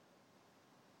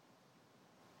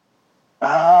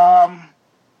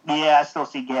 Yeah, I still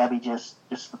see Gabby just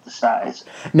with the size.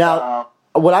 Now,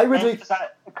 what I originally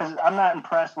because I'm not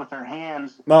impressed with her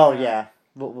hands. Oh yeah,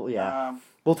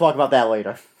 we'll talk about that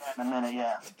later. In a minute,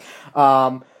 yeah.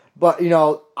 But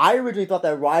I originally thought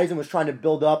that Ryzen was trying to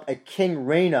build up a King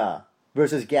Reina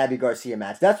versus Gabby Garcia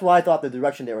match. That's why I thought the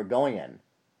direction they were going in.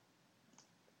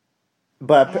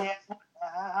 But yeah,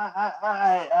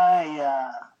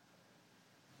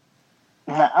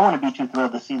 I wouldn't be too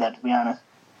thrilled to see that, to be honest.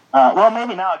 Well,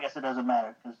 maybe now I guess it doesn't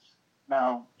matter because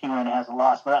now King Reina has a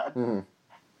loss. But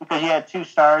because you had 2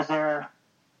 stars there,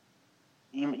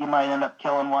 you might end up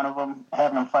killing one of them,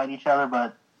 having them fight each other.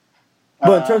 But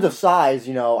in terms of size,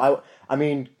 I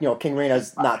mean, King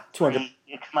Reina's not 200.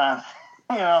 Come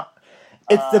on,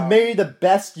 It's maybe the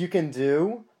best you can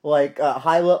do, like a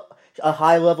high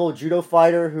level judo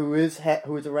fighter who is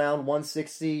around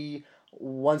 160,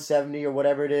 170 or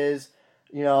whatever it is.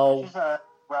 She's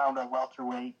around a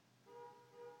welterweight.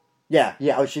 Yeah.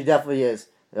 Oh, she definitely is.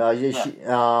 That's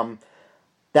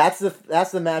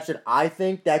the match that I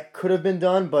think that could have been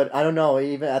done, but I don't know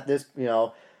even at this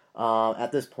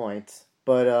at this point.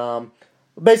 But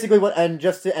basically, and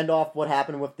just to end off what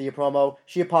happened with the promo,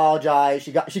 she apologized.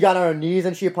 She got on her knees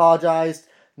and she apologized.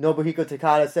 Nobuhiko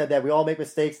Takada said that we all make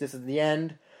mistakes. This is the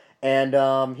end, and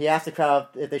he asked the crowd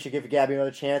if they should give Gabby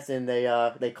another chance, and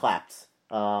they clapped,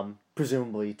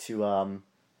 presumably to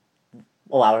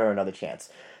allow her another chance.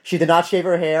 She did not shave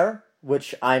her hair,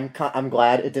 which I'm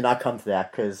glad it did not come to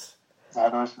that because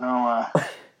there's no.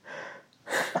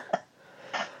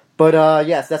 But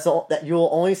yes, that you'll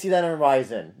only see that on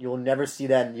Ryzen. You'll never see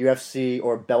that in UFC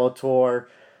or Bellator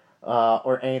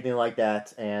or anything like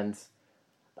that. And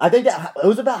I think that it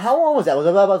was about how long was that? Was it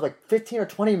about like 15 or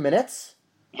 20 minutes?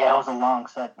 Yeah, it was a long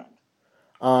segment.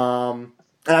 And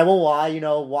I won't lie,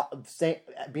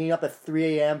 being up at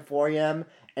 3 a.m., 4 a.m.,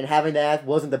 and having that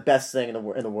wasn't the best thing in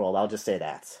the world. I'll just say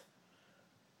that.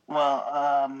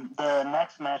 The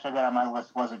next match I got on my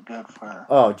list wasn't good for.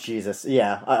 Oh, Jesus.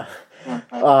 Yeah.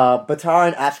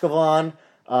 Bataran Ashkelon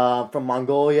from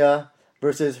Mongolia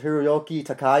versus Hiroyuki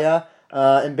Takaya.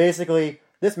 And basically,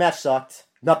 this match sucked.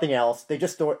 Nothing else. They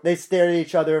stared at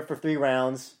each other for 3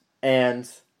 rounds, and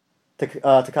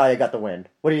Takaya got the win.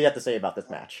 What do you have to say about this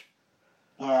match?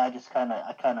 Yeah,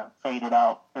 I kind of faded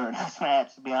out during this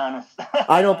match, to be honest.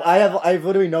 I have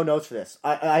literally no notes for this.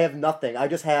 I have nothing. I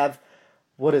just have,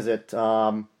 what is it?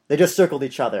 They just circled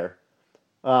each other.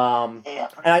 Yeah,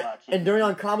 pretty much. And during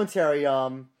on commentary,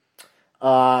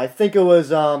 I think it was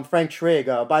Frank Trigg.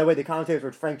 By the way, the commentators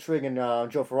were Frank Trigg and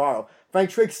Joe Ferraro.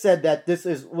 Frank Trigg said that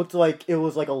looked like it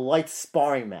was like a light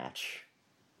sparring match.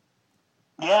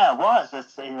 Yeah, it was.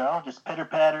 It's, just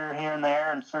pitter-patter here and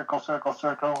there and circle,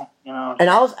 And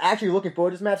I was actually looking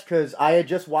forward to this match because I had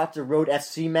just watched the Road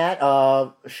FC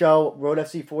show, Road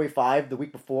FC 45, the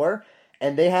week before,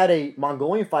 and they had a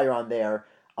Mongolian fighter on there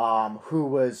who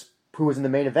was in the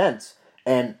main event.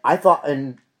 And I thought,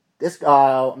 and this,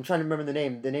 I'm trying to remember the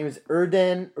name. The name is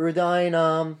Erdine,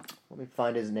 let me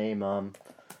find his name,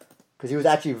 because he was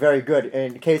actually very good.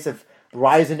 In case if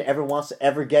Ryzen ever wants to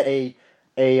ever get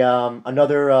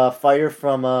another fighter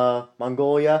from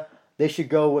Mongolia, they should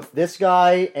go with this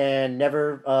guy and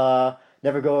never go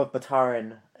with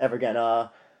Bataran ever again. The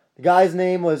guy's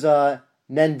name was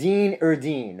Nandine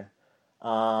Erdine.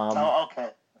 Okay.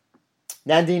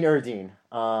 Nandine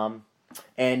Erdine.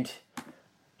 And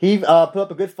he put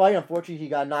up a good fight. Unfortunately, he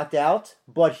got knocked out,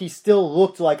 but he still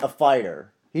looked like a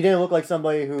fighter. He didn't look like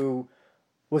somebody who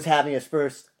was having his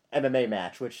first MMA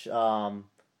match, which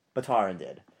Bataran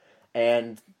did.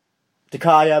 And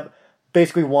Takaya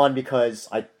basically won because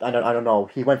I don't know.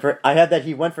 He went for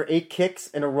 8 kicks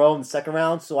in a row in the second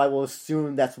round, so I will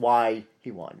assume that's why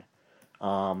he won.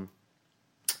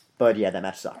 But yeah, that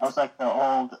match sucked. That was like the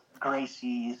old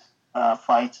Gracie's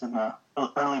fights in the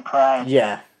early Pride.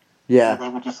 Yeah. So they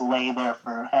would just lay there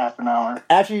for half an hour.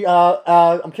 Actually,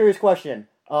 I'm curious question.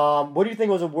 What do you think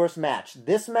was a worse match?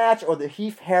 This match or the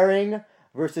Heath Herring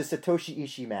versus Satoshi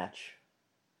Ishii match?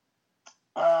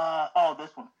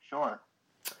 This one, sure.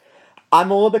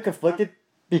 I'm a little bit conflicted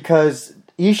because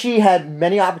Ishii had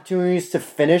many opportunities to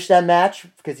finish that match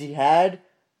because he had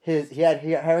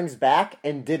Herring's back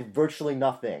and did virtually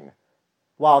nothing.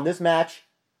 While in this match,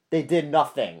 they did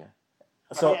nothing.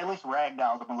 So they at least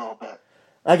ragdolled him a little bit.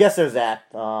 I guess there's that.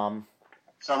 So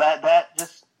that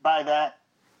just by that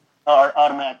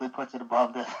automatically puts it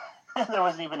above this. There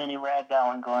wasn't even any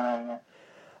ragdolling going on here.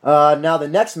 Now the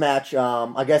next match,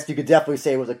 I guess you could definitely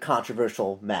say was a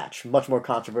controversial match. Much more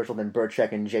controversial than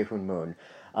Burchek and Jae-Hoon Moon.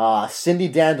 Cindy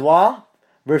Dandois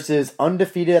versus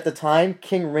undefeated at the time,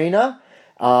 King Reina,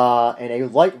 in a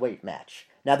lightweight match.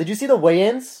 Now, did you see the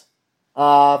weigh-ins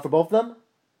for both of them?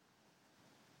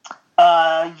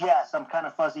 Yes, I'm kind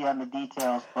of fuzzy on the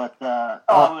details, but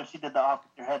when she did the off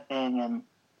your head thing, and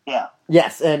yeah.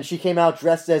 Yes, and she came out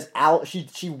dressed as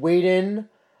she weighed in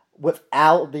with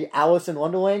the Alice in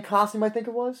Wonderland costume, I think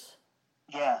it was.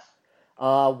 Yes.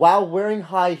 While wearing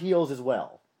high heels as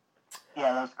well.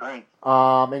 Yeah, that was great.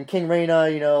 And King Reina,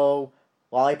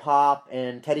 Lollipop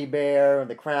and Teddy Bear and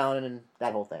the crown and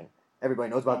that whole thing. Everybody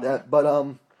knows about that. But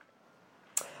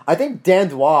I think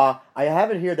Dandois, I have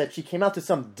it here that she came out to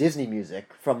some Disney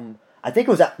music from, I think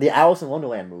it was the Alice in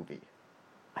Wonderland movie.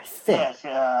 I think.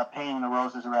 Yes, Painting the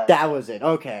Roses Red. That was it.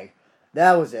 Okay.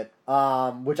 That was it.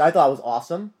 Which I thought was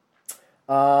awesome.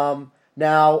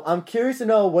 Now, I'm curious to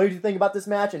know, what did you think about this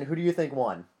match, and who do you think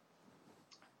won?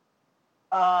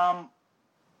 It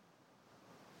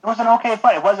was an okay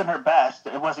fight. It wasn't her best.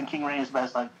 It wasn't King Reina's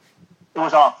best. Like, it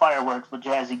was all fireworks with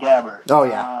Jazzy Gabber. Oh,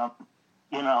 yeah.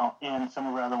 And some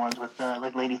of her other ones with,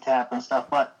 like, Lady Tap and stuff.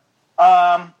 But,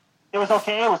 it was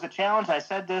okay. It was a challenge. I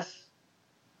said this,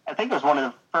 I think it was one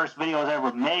of the first videos I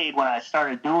ever made when I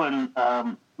started doing,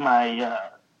 my,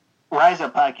 Rise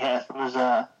Up podcast. It was,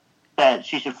 that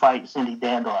she should fight Cindy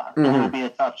Dandois. Mm-hmm. And it would be a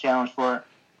tough challenge for her.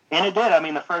 And it did. I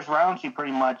mean, the first round, she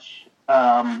pretty much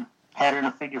had her in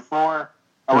a figure 4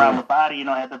 around the body.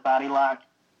 Had the body lock.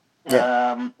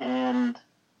 Yeah. And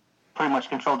pretty much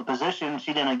controlled the position.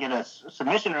 She didn't get a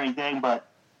submission or anything, but,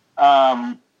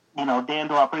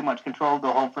 Dandois pretty much controlled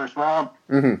the whole first round.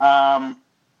 Mm-hmm.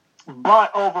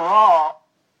 But overall,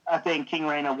 I think King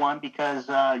Reina won because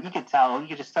you could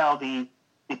just tell the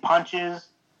punches,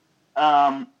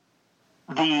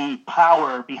 the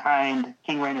power behind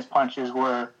King Reina's punches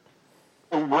were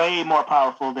way more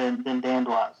powerful than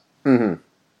Dandois'. Mm-hmm.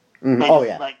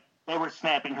 Mm-hmm. They were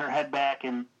snapping her head back,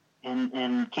 and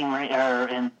King Reina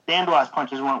and Dandois'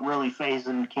 punches weren't really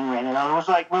phasing King Reina. There was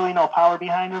really no power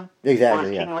behind them.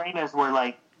 Exactly. Whereas King Reina's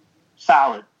were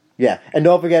solid. Yeah, and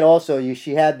don't forget also,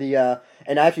 she had the,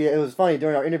 and actually it was funny,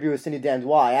 during our interview with Cindy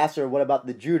Dandois, I asked her what about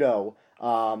the judo,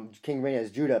 King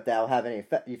Reina's judo, if that will have any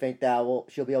effect, you think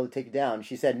she'll be able to take it down?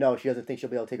 She said no, she doesn't think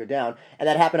she'll be able to take her down, and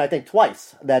that happened I think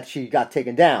twice, that she got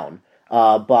taken down,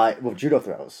 with judo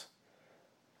throws.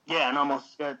 Yeah, and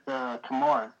almost got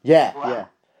Kimura. Yeah, wow.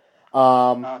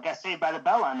 Yeah. Got saved by the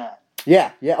bell on that.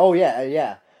 Yeah, oh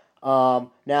yeah.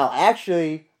 Now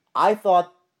actually, I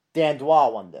thought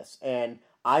Dandois won this, and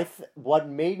what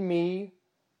made me,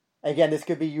 again, this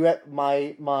could be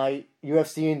my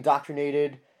UFC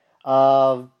indoctrinated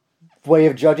way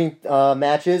of judging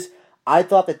matches. I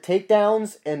thought the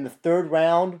takedowns in the third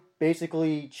round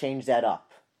basically changed that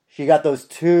up. She got those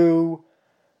two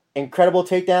incredible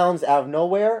takedowns out of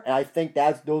nowhere, and I think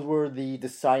those were the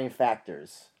deciding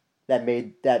factors that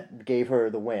gave her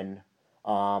the win.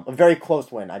 A very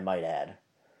close win, I might add.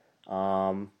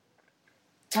 Yeah,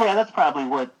 that's probably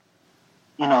what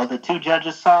the two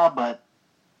judges saw, but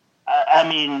I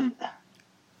mean,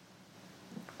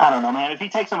 I don't know, man. If you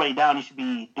take somebody down, you should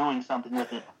be doing something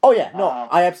with it. Oh yeah,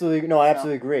 I absolutely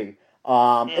agree.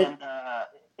 But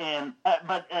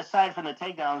aside from the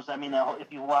takedowns, I mean,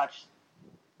 if you watch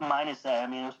minus that, I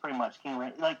mean, it was pretty much King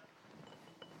Reina. Like,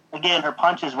 again, her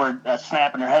punches were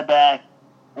snapping her head back,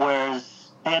 whereas,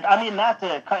 not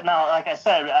to cut now. Like I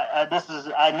said,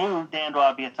 I knew Dandois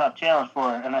would be a tough challenge for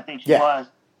her, and I think she was.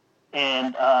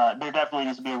 And there definitely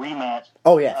needs to be a rematch.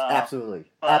 Oh yes, absolutely,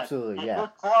 It was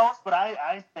close, but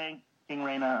I think King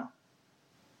Reina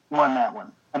won that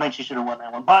one. I think she should have won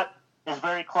that one, but it's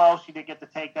very close. She did get the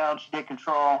takedown. She did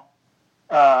control,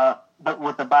 but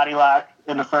with the body lock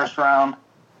in the first round,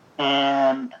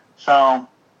 and so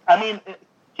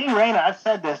King Reina. I've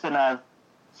said this, and I've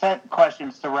sent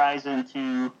questions to Rizin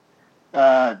to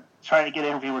try to get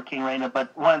an interview with King Reina.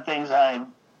 But one of the things I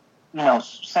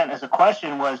sent as a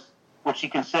question was, would she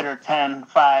consider 10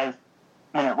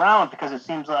 5-minute rounds? Because it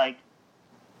seems like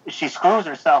she screws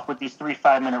herself with these 3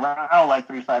 5-minute rounds. I don't like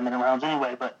 3 5-minute rounds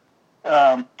anyway, but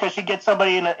because she gets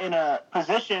somebody in a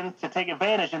position to take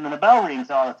advantage, and then the bell rings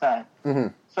all the time. Mm-hmm.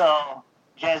 So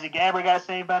Jazzy Gabber got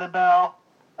saved by the bell.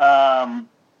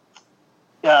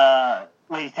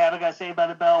 Lady Taba got saved by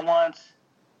the bell once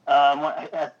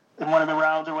in one of the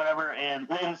rounds or whatever, and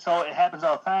so it happens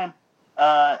all the time.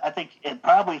 I think it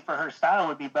probably for her style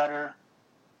would be better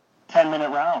 10-minute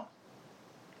rounds.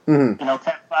 Mm-hmm.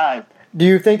 10-5. Do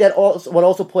you think that what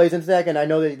also plays into that, and I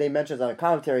know that they mentioned on the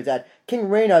commentary, is that King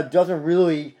Reina doesn't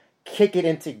really kick it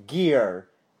into gear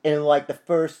in like the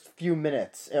first few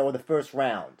minutes or the first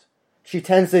round. She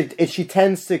tends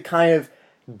to kind of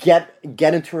get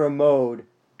into her mode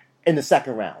in the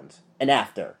second round and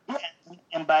after. Yeah,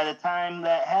 and by the time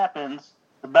that happens,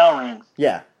 the bell rings.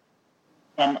 Yeah.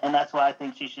 And that's why I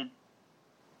think she should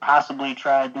possibly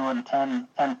try doing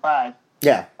 10-5.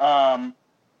 Yeah.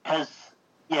 Because,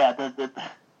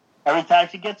 every time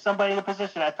she gets somebody in a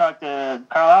position, I talked to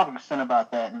Carl Albertson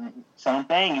about that, and same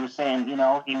thing. He was saying,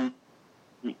 you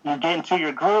get into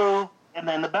your groove, and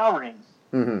then the bell rings.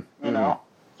 Mm-hmm.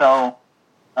 So,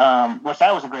 which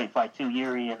that was a great fight too,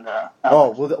 Yuri and.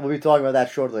 We'll be talking about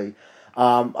that shortly.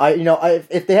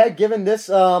 If they had given this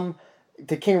to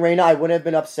King Reina, I wouldn't have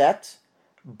been upset.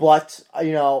 But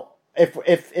if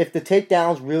the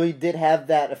takedowns really did have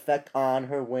that effect on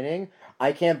her winning,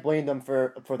 I can't blame them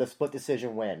for the split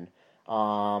decision win.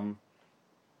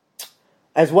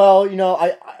 As well,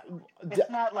 it's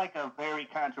not like a very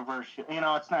controversial.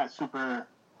 It's not super.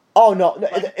 Oh no,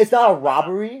 it's not a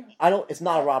robbery. It's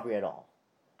not a robbery at all.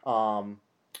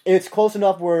 It's close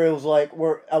enough where it was like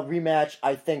where a rematch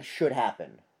I think should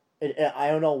happen. I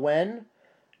don't know when,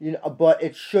 but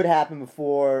it should happen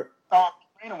before.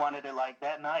 Reina wanted it like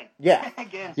that night. Yeah.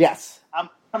 Again, yes. I'm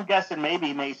guessing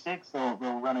maybe May 6th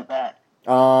they'll run it back.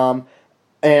 And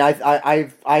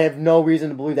I have no reason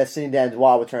to believe that Cindy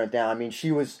Dandois would turn it down. I mean,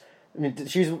 she's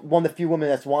one of the few women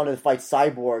that's wanted to fight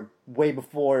Cyborg way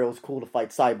before it was cool to fight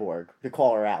Cyborg, to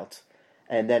call her out.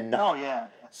 And then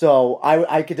so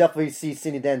I could definitely see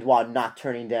Cindy Dandois not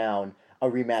turning down a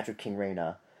rematch with King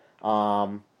Reina.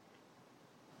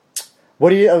 What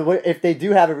do you if they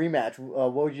do have a rematch?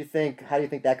 What would you think? How do you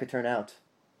think that could turn out?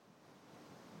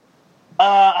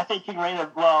 I think King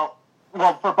Reina. Well,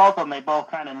 for both of them, they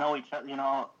both kind of know each other. They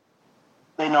know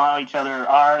how each other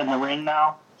are in the ring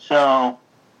now. So,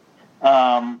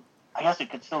 I guess it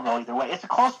could still go either way. It's a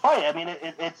close fight. I mean,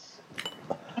 it's.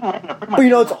 But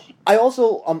I'm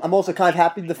also kind of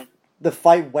happy the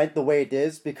fight went the way it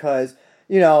is because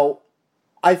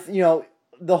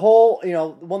the whole,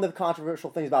 one of the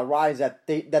controversial things about Rise is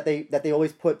that they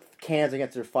always put cans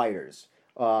against their fighters.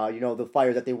 The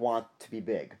fighters that they want to be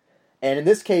big. And in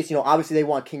this case, obviously they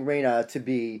want King Reina to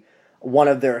be one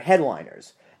of their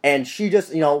headliners. And she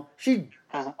just, she...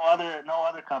 Because no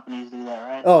other companies do that,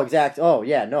 right? Oh, exactly. Oh,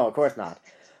 yeah, no, of course not.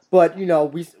 But,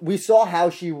 we saw how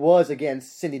she was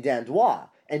against Cindy Dandois.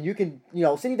 And you can,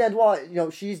 Cindy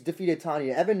Dandois, she's defeated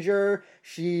Tanya Evinger.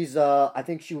 She's, I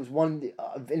think she was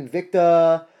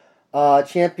Invicta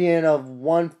champion of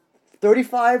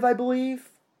 135,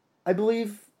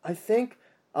 I think.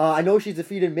 I know she's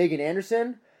defeated Megan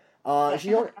Anderson.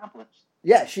 She's accomplished.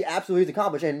 Yeah, she absolutely is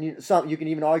accomplished, and you can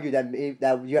even argue that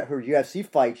her UFC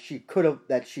fight she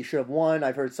should have won.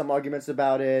 I've heard some arguments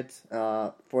about it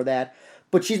for that,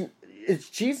 but she's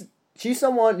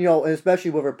someone, especially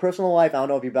with her personal life. I don't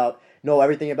know if you know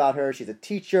everything about her. She's a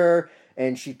teacher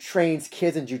and she trains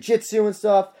kids in jiu-jitsu and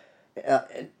stuff.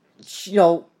 And she's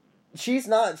no easy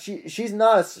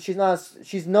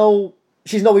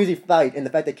fight, and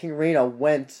the fact that King Reina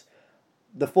went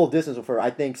the full distance with her, I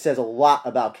think, says a lot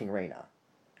about King Reina.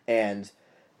 And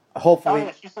hopefully... Oh,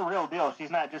 yeah, she's the real deal.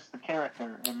 She's not just the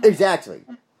character. Exactly.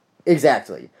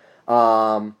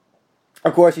 Of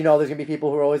course, there's going to be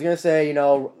people who are always going to say,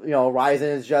 Rizin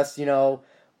is just,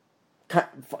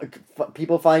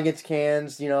 people fighting against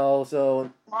cans, so...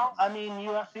 Well, I mean,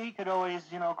 UFC could always,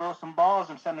 grow some balls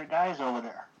and send their guys over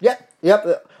there.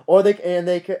 Yep. Or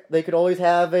they could always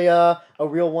have a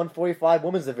real 145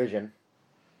 women's division.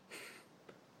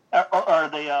 Or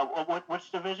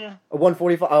which division? A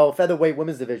 145 featherweight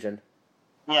women's division.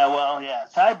 Yeah, well, yeah.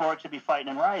 Cyborg should be fighting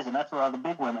in Rizin. That's where all the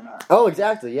big women are. Oh,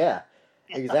 exactly. Yeah,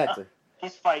 exactly.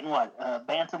 She's fighting what?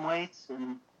 Bantamweights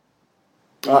and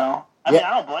I mean,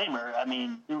 I don't blame her. I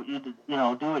mean, do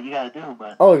what you got to do.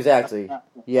 But oh, exactly.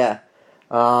 Yeah.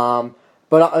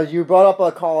 But you brought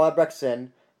up Carl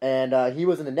Albrechtsen, and he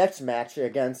was in the next match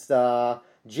against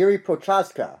Jiri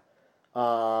Prochazka.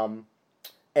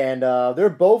 And they're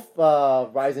both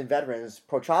Rizin veterans.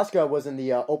 Prochazka was in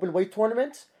the open weight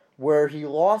tournament where he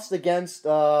lost against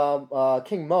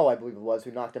King Mo, I believe it was,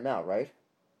 who knocked him out, right?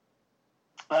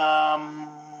 I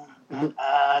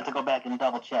have to go back and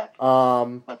double check.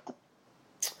 But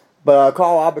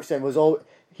Carl Albrechtsen was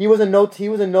in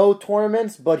no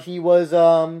tournaments, but he's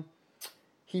kind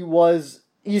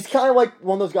of like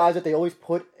one of those guys that they always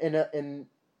put in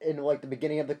like the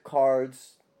beginning of the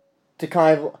cards. To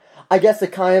kind of, I don't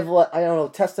know,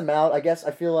 test them out. I guess I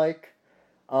feel like,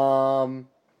 but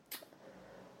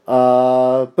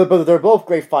they're both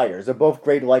great fighters. They're both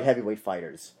great light heavyweight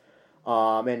fighters.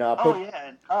 Carl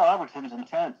Albrechtsen's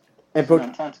intense. And He's an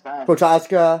intense guy.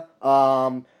 Prochazka,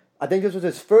 I think this was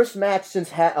his first match since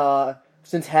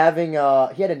having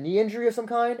he had a knee injury of some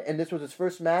kind, and this was his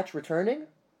first match returning.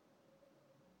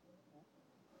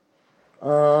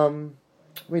 Let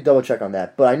me double check on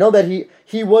that, but I know that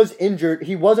he was injured.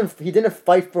 He didn't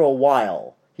fight for a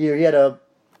while. He had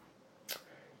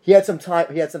some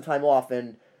time off,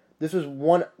 and this was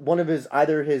one of his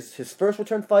either his first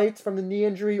return fights from the knee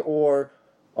injury or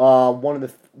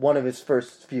one of his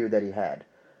first few that he had.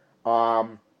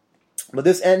 But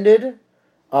this ended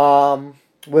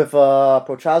with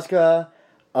Prochazka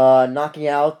knocking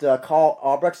out Carl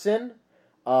Albrechtsen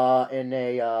in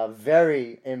a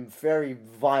very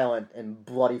violent and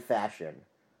bloody fashion.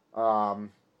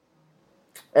 And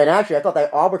actually, I thought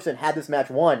that Albrechtsen had this match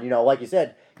won. Like you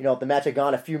said, if the match had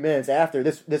gone a few minutes after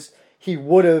this, he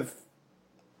would have.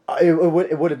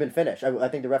 It would have been finished. I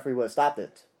think the referee would have stopped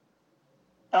it.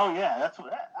 Oh yeah, that's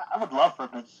what I would love for him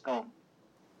to just go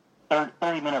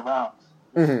 30-minute rounds.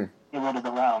 Mm-hmm. Get rid of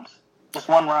the rounds, just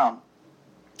one round.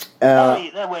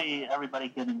 That way everybody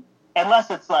can,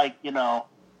 unless it's like Takaya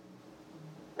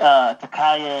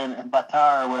and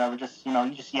Batar or whatever. Just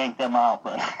you just yank them out.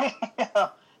 But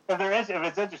if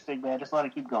it's interesting, man, just let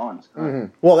it keep going. Mm-hmm.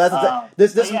 Well,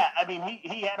 that's this. Yeah, I mean,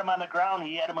 he had him on the ground.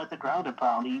 He had him at the grounded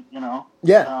pound.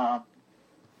 Yeah.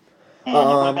 And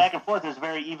it went back and forth. It was a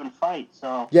very even fight.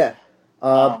 So yeah.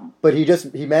 But he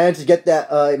managed to get that.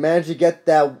 He managed to get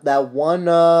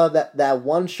that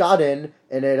one shot in,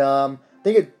 and it. I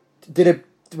think it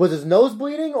was his nose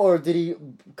bleeding, or did he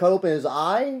cut open his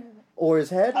eye or his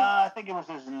head? I think it was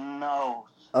his nose.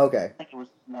 Okay. I think it was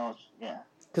his nose. Yeah.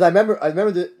 Because I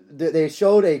remember they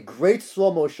showed a great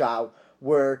slow-mo shot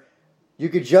where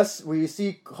where you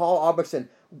see Carl Albrechtsen,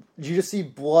 you just see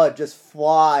blood just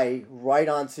fly right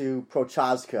onto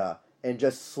Prochazka and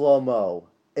just slow-mo.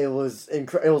 It was an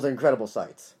incredible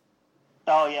sight.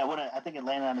 Oh yeah, I think it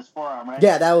landed on his forearm, right?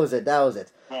 Yeah, that was it. Yeah.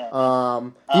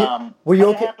 Were you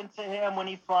okay? What happened to him when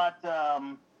he fought?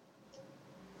 Oh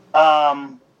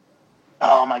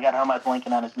my God, how am I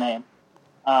blanking on his name?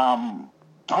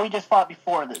 Who he just fought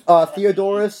before this?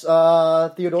 Theodoros.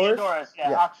 Theodoros,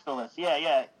 yeah. Oxtalis,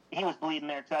 yeah. he was bleeding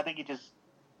there too. I think he just,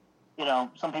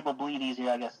 some people bleed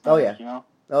easier, I guess. Oh yeah. You know.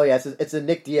 Oh yeah, it's a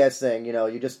Nick Diaz thing.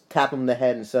 You just tap him in the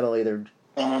head and suddenly they're.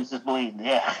 And it's just bleeding.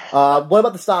 Yeah. What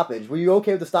about the stoppage? Were you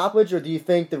okay with the stoppage, or do you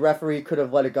think the referee could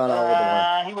have let it go on a little bit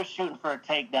more? He was shooting for a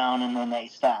takedown, and then they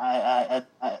stopped.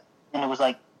 And it was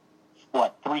like,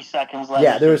 what, 3 seconds left?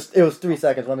 Yeah, it was 3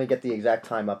 seconds. Let me get the exact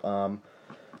time up.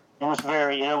 It was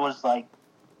like,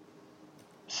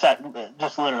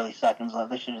 just literally seconds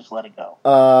left. They should just let it go.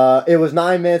 It was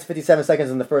 9 minutes, 57 seconds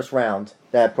in the first round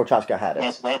that Prochazka had it.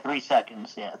 Yes, they had 3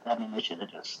 seconds, yeah. I mean, they should have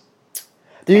just...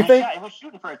 Do you think... He was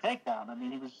shooting for a takedown. I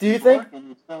mean, he was... Do you think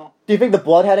the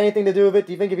blood had anything to do with it?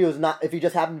 Do you think if he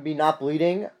just happened to be not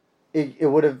bleeding, it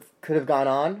could have gone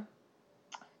on?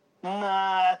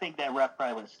 Nah, I think that ref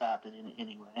probably would have stopped it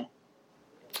anyway.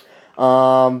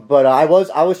 But I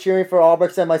was cheering for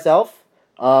Albrechtsen myself.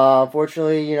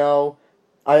 Unfortunately,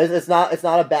 it's not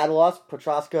a bad loss.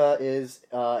 Prochazka is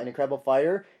an incredible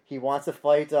fighter. He wants to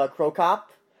fight Cro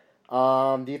Cop.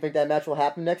 Do you think that match will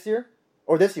happen next year?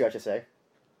 Or this year, I should say.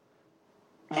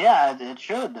 Yeah, it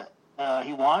should.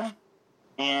 He won.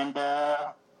 And,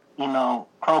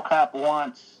 Cro Cop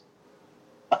wants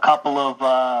a couple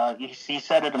of, he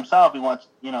said it himself, he wants,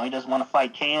 he doesn't want to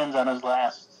fight cans on his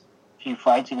last few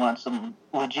fights. He wants some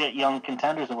legit young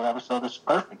contenders or whatever, so this is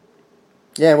perfect.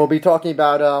 Yeah, we'll be talking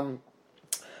about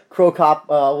Cro Cop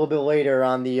a little bit later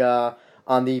on the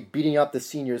Beating Up the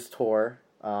Seniors tour,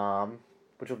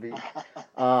 which will be...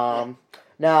 now,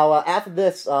 after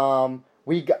this, I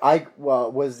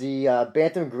was the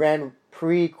Bantam Grand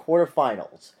Prix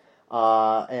quarterfinals.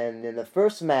 And in the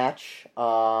first match...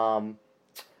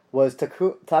 was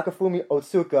Takafumi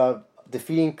Otsuka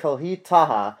defeating Khalid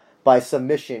Taha by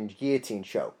submission guillotine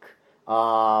choke.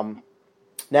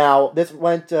 Now, this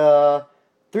went 3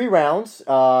 rounds,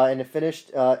 and it finished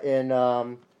in...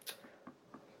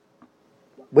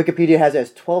 Wikipedia has it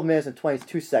as 12 minutes and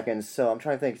 22 seconds, so I'm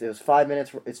trying to think. It was 5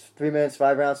 minutes, it's 3 minutes,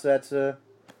 5 rounds, so that's... I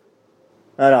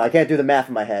don't know, I can't do the math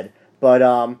in my head.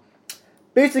 But,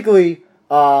 basically,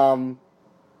 Taha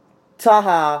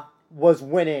was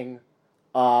winning...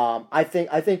 I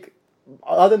think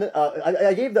other than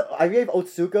I gave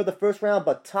Otsuka the first round,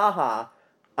 but Taha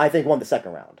I think won the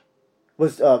second round.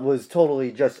 Was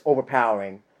totally just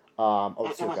overpowering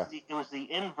Otsuka. It was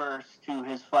the inverse to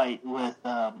his fight with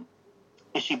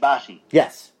Ishibashi.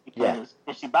 Yes. Because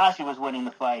Ishibashi was winning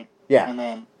the fight. Yeah. And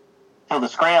then till the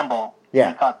scramble.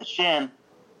 Yeah. He caught the shin.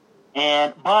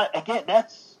 But again,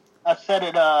 I've said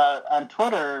it on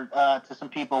Twitter to some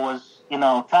people was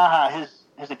Taha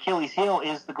his Achilles heel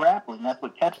is the grappling. That's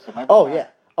what catches him. Oh yeah.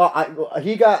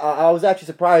 I was actually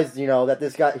surprised, that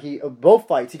this guy both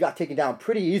fights he got taken down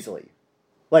pretty easily.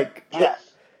 Like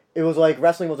yes. It was like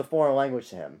wrestling was a foreign language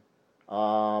to him.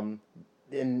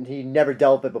 And he never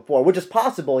dealt with it before, which is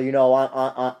possible,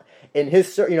 in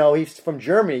his, he's from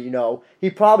Germany, he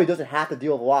probably doesn't have to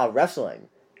deal with a lot of wrestling.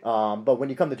 But when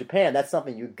you come to Japan, that's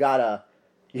something you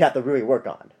have to really work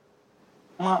on.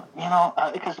 Well,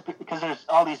 because there's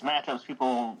all these matchups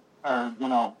people are,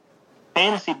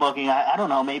 fantasy booking. I don't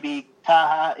know, maybe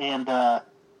Taha and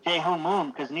Jae-Hoon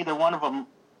Moon, because neither one of them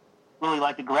really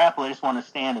like to grapple. They just want to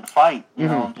stand and fight,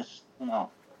 and just,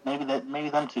 maybe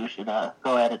them two should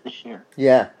go at it this year.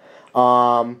 Yeah.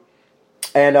 And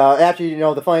actually,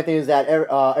 the funny thing is that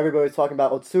everybody's talking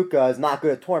about Otsuka is not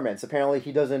good at tournaments. Apparently,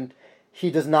 he does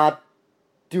not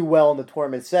do well in the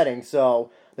tournament setting.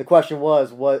 So the question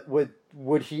was,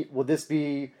 would this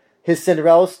be his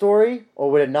Cinderella story,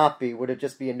 or would it not be? Would it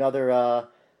just be another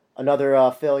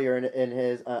failure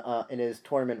in his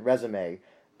tournament resume?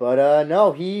 But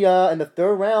no, he in the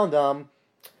third round,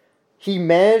 he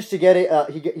managed to get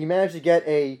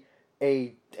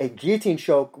a guillotine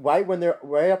choke right up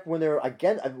when they're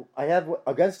against the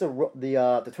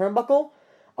turnbuckle,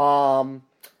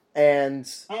 and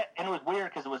yeah, and it was weird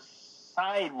because it was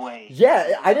sideways.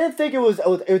 Yeah, I didn't think it was.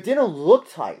 It didn't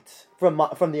look tight from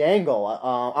the angle.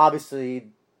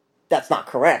 Obviously, that's not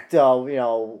correct.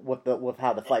 With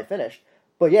how the fight finished.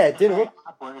 But yeah, it didn't look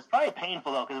awkward. It was probably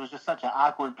painful though because it was just such an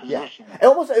awkward position.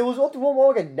 Yeah. It was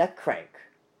more like a neck crank.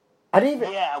 I didn't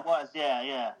even. Yeah, it was.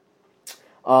 Yeah.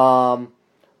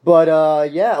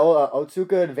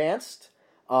 Otsuka advanced,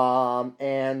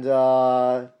 and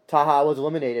Taha was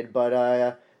eliminated.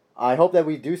 But I hope that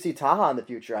we do see Taha in the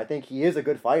future. I think he is a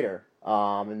good fighter.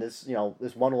 And this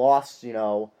one loss, should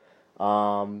not,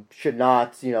 I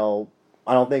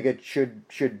don't think it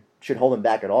should hold him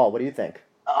back at all. What do you think?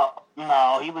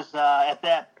 No, he was at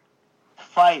that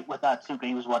fight with Otsuka.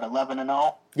 He was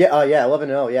 11-0. Yeah,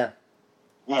 11-0. Yeah.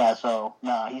 Yeah, so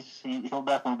no, he'll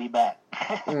definitely be back.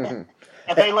 Mm-hmm.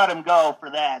 If they let him go for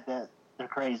that, they're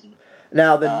crazy.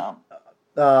 Now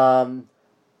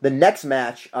the next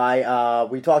match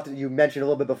you mentioned a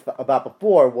little bit about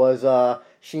before was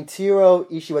Shinichiro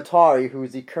Ishiwatari, who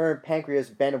is the current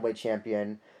Pancrase Bantamweight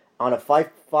champion, on a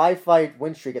five-fight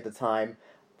win streak at the time,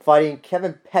 fighting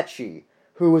Kevin Pecci,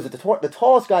 who was the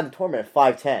tallest guy in the tournament at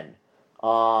 5'10".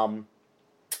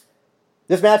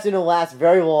 This match didn't last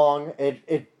very long.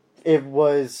 It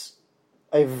was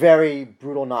a very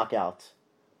brutal knockout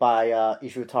by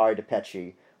Ishiwatari to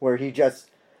Pecci, where he just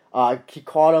he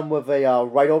caught him with a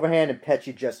right overhand, and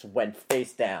Pecci just went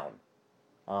face down.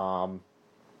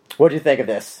 What do you think of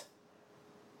this?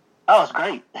 Oh, it was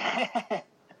great.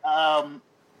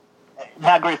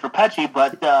 Not great for Pecci,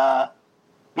 but yeah,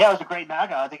 it was a great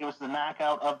knockout. I think it was the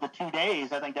knockout of the 2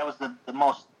 days. I think that was the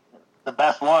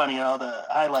best one, the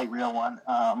highlight reel one.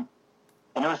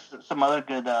 And there was some other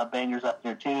good bangers up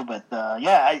there too. But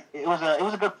yeah, it was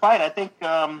a good fight. I think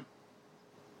Pecci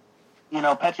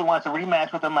wants a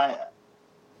rematch with him. I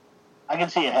can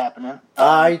see it happening.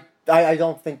 I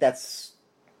don't think that's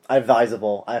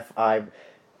advisable.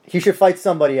 He should fight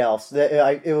somebody else.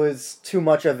 It was too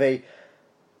much of a.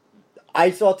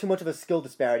 I saw too much of a skill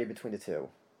disparity between the two.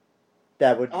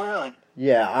 That would. Oh, really?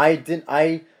 Yeah, I didn't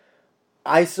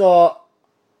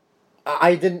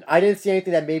see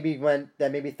anything that made me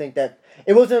think that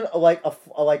it wasn't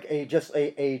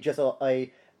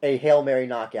a Hail Mary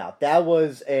knockout. That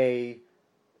was a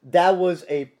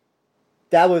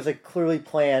clearly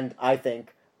planned, I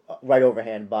think, right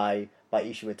overhand by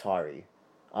Ishiwatari.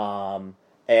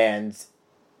 And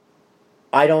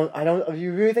I don't.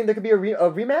 You really think there could be a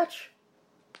rematch?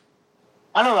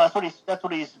 I don't know. That's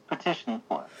what he's petitioning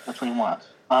for. That's what he wants.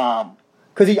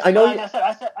 Because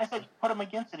I said, put him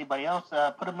against anybody else.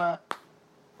 Put him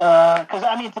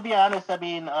because to be honest,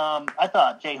 I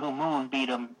thought Jae-Hoo Moon beat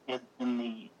him in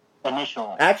the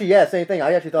initial. Actually, yeah, same thing.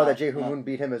 I actually thought that Jae-Hoo Moon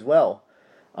beat him as well.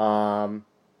 Yeah,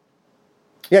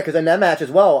 because in that match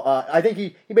as well, I think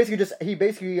he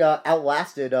basically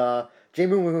outlasted.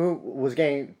 Jae-Hoo Moon was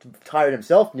getting tired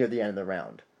himself near the end of the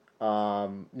round.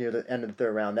 Near the end of the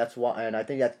third round. That's why, and I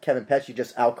think that Kevin Pecci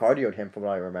just out-cardioed him, from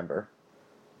what I remember.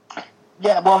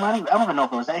 Yeah, well, I don't even know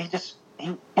if it was that.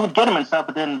 He would get him and stuff,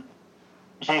 but then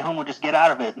Jae-Hoo would just get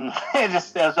out of it, and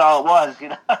that's all it was,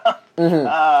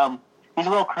 Mm-hmm. He's a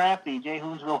little crafty.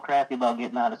 Jae-Hoo's real crafty about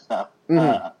getting out of stuff,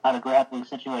 Mm-hmm. out of grappling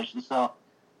situations. So,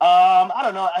 I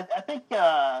don't know. I think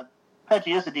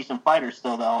Pecci is a decent fighter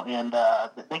still, though, and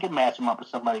they can match him up with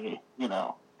somebody,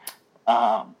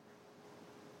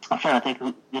 I'm trying to think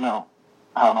who, I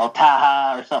don't know,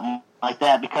 Taha or something like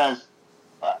that, because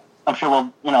I'm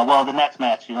sure the next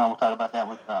match, we'll talk about that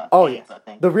with Yes. I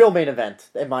think. The real main event,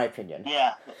 in my opinion.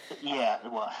 Yeah,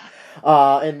 it was.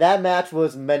 And that match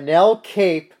was Manel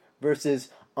Cape versus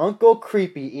Uncle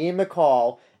Creepy, Ian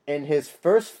McCall, in his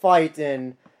first fight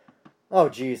in, I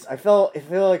feel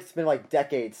like it's been like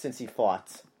decades since he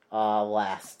fought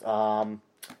last.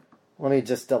 Let me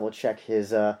just double check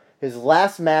his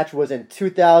last match was in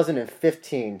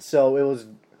 2015, so it was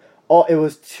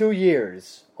 2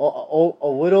 years, a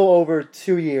little over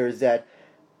 2 years that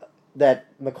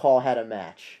McCall had a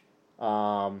match.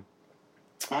 And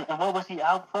what was he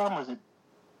out from? Was it?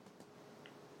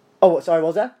 Oh, sorry, what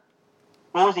was that?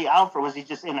 What was he out for? Was he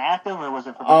just inactive, or was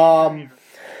it for?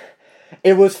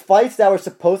 It was fights that were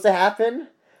supposed to happen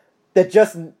that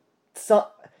just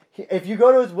if you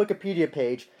go to his Wikipedia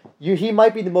page, he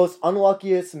might be the most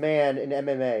unluckiest man in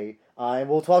MMA, and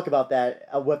we'll talk about that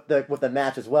with the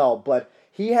match as well. But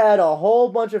he had a whole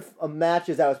bunch of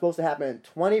matches that were supposed to happen in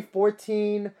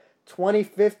 2014,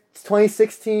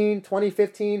 2016,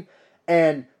 2015,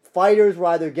 and fighters were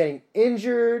either getting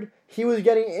injured, he was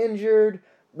getting injured,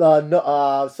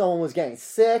 someone was getting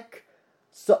sick.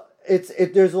 So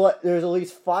there's at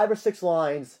least 5 or 6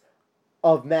 lines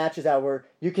of matches that were,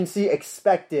 you can see,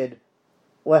 expected.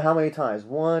 How many times?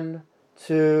 1,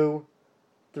 2,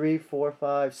 3, 4,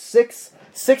 5, 6.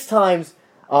 6 times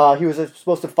he was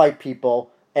supposed to fight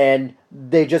people, and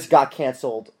they just got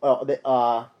canceled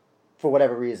for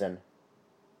whatever reason.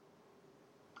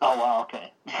 Oh, wow,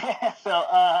 okay. So,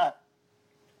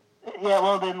 yeah,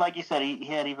 well, then, like you said, he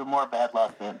had even more bad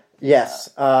luck then.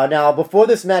 Yes. Now, before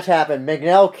this match happened,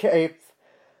 Manel Cape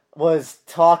was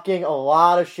talking a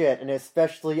lot of shit, and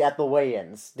especially at the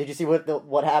weigh-ins. Did you see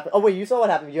what happened? Oh wait, you saw what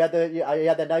happened. You had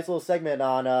that nice little segment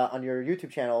on your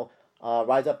YouTube channel,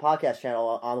 Rise Up Podcast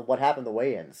channel, on what happened at the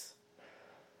weigh-ins.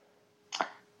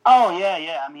 Oh yeah.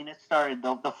 It started.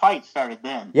 The fight started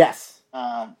then. Yes.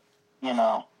 And it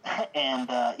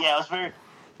was very.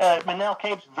 Manel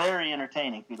Cape's very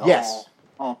entertaining through the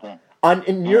whole thing.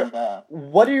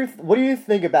 What do you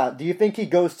think about? Do you think he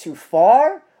goes too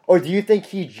far? or do you think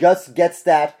he just gets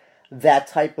that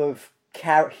type of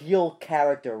heel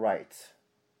character right?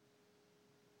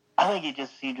 I think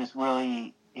he just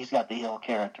really, he's got the heel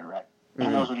character right. He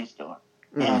knows what he's doing.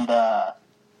 Mm-hmm.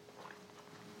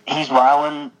 And he's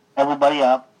riling everybody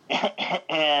up.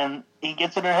 And he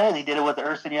gets in their head. He did it with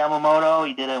Urson Yamamoto.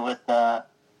 He did it with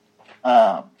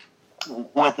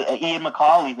Ian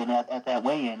McCall even at that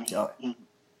weigh-in. He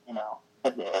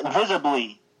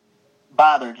visibly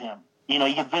bothered him. You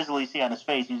can visibly see on his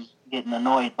face he's getting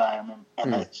annoyed by him,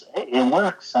 and it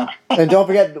works. I mean, and don't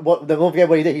forget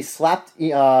what he did. He slapped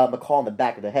McCall in the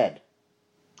back of the head.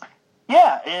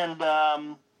 Yeah, and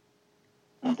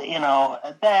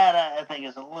that I think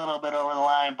is a little bit over the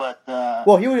line, but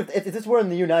well, he would have, if this were in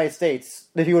the United States,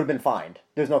 that he would have been fined.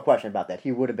 There's no question about that.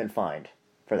 He would have been fined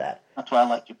for that. That's why I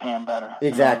like Japan better.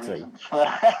 Exactly.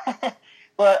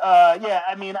 But yeah,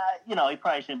 I mean, he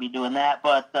probably shouldn't be doing that,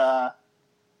 but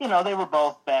they were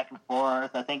both back and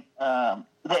forth. I think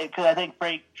because I think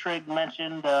Frank Trigg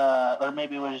mentioned, or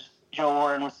maybe it was Joe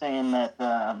Warren was saying that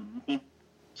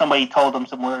somebody told him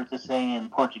some words to say in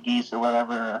Portuguese or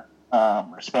whatever.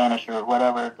 Or Spanish or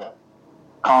whatever, to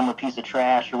call him a piece of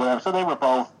trash or whatever. So they were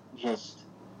both just,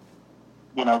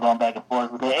 going back and forth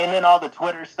with it. And then all the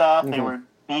Twitter stuff, they were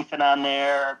beefing on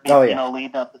there,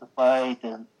 leading up to the fight.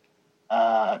 And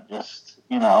it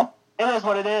is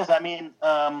what it is. I mean,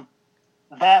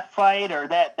 that fight or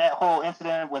that whole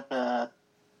incident with the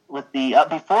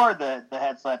before the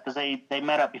head slap, because they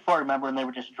met up before, remember, and they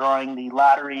were just drawing the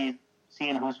lottery,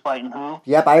 seeing who's fighting who.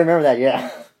 Yep, I remember that,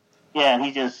 yeah. Yeah, and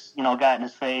he just, got in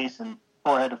his face and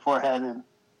forehead to forehead. And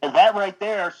that right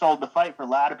there sold the fight for a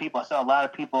lot of people. I saw a lot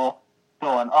of people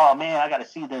going, oh, man, I got to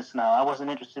see this now. I wasn't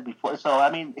interested before. So,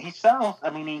 I mean, he sells. I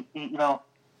mean, he knows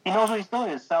what he's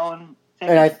doing. He's selling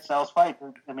tickets, sells fights.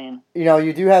 I mean.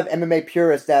 You do have MMA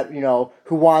purists that, who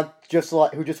just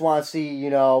want to see,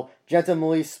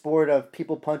 gentlemanly sport of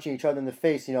people punching each other in the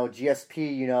face,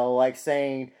 GSP, like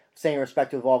saying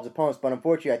respect to all of his opponents. But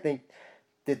unfortunately, I think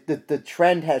the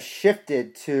trend has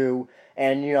shifted to,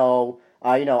 and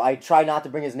I try not to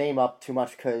bring his name up too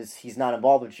much because he's not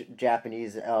involved with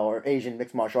Japanese or Asian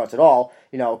mixed martial arts at all.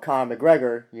 Conor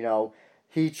McGregor,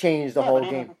 he changed the whole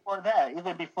game.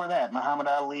 Even before that, Muhammad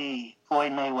Ali,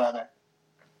 Floyd Mayweather,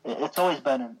 it's always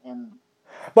been in.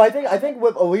 But I think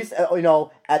with at least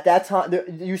at that time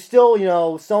you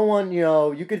still someone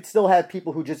you could still have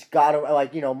people who just got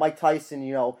like Mike Tyson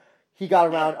he got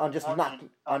around on just knocking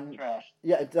on trash.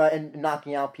 Yeah, and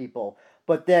knocking out people.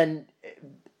 But then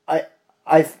when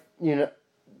I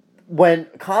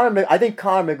think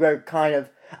Conor McGregor kind of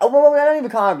not even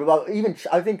Conor, but even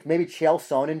I think maybe Chael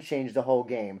Sonnen changed the whole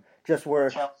game. Just where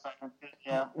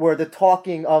the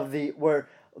talking of the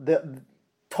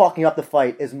talking up the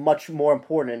fight is much more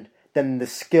important than the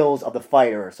skills of the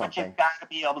fighter or something. But you've got to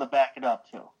be able to back it up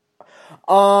too.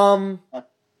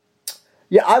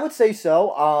 Yeah, I would say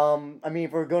so. I mean,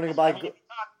 if we're going to buy... If you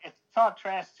talk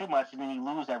trash too much and then you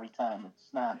lose every time, it's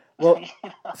not... Well,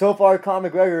 so far, Conor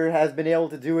McGregor has been able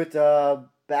to do it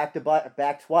back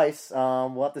twice.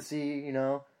 We'll have to see,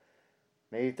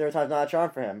 maybe third time's not a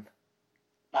charm for him.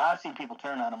 I've seen people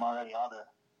turn on him already, all the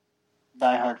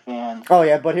diehard fans. Oh,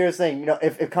 yeah, but here's the thing.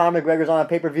 If Conor McGregor's on a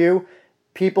pay-per-view,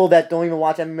 people that don't even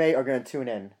watch MMA are going to tune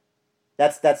in.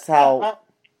 That's how... Well,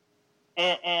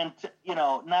 and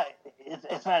not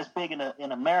it's not as big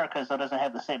in America, so it doesn't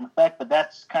have the same effect. But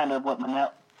that's kind of what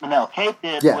Manel Cape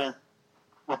did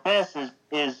with this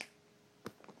is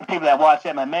people that watch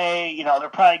MMA. They're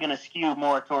probably going to skew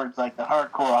more towards like the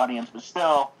hardcore audience, but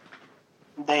still,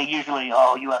 they usually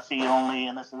UFC only,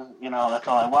 and this is that's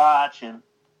all I watch, and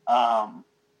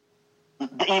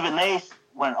even they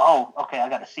went, oh, okay, I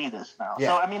got to see this now. Yeah.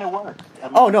 So, I mean, it worked.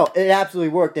 Oh, no, it absolutely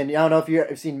worked. And I don't know if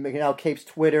you've seen Cape's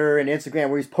Twitter and Instagram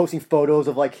where he's posting photos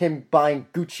of, like, him buying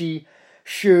Gucci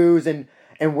shoes and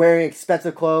wearing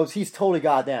expensive clothes. He's totally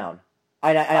got down.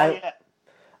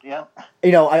 Yeah.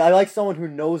 I like someone who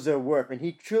knows their worth, and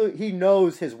he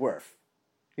knows his worth.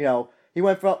 He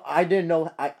went from, I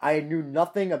knew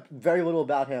nothing, very little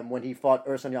about him when he fought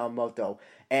Urson Yamamoto.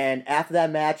 And after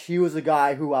that match, he was the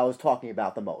guy who I was talking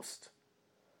about the most.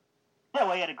 Yeah,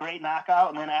 well, he had a great knockout,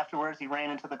 and then afterwards he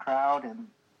ran into the crowd, and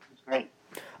it was great.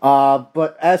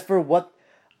 But as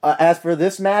for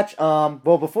this match,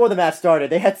 before the match started,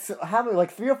 they had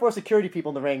like 3 or 4 security people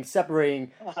in the ring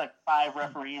separating. It was like 5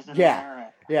 referees in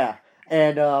there. Yeah.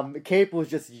 And Cape was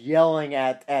just yelling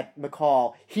at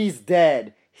McCall, "He's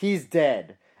dead, he's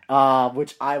dead,"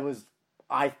 which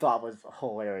I thought was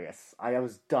hilarious. I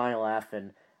was dying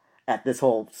laughing at this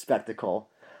whole spectacle.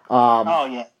 Oh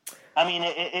yeah. I mean,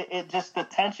 it just the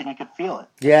tension, you could feel it.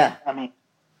 Yeah. I mean,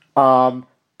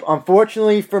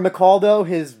 Unfortunately for McCall, though,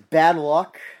 his bad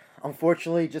luck,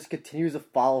 unfortunately, just continues to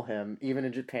follow him, even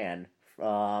in Japan.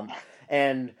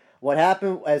 And what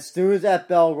happened, as soon as that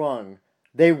bell rung,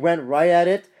 they went right at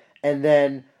it, and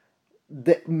then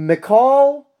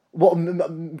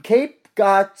Cape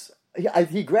got...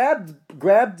 He grabbed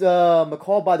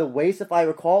McCall by the waist, if I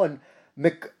recall, and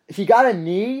he got a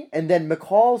knee, and then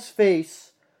McCall's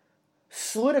face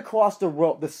slid across the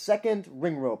rope, the second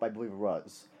ring rope, I believe it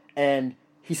was, and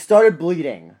he started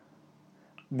bleeding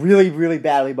really, really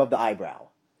badly above the eyebrow.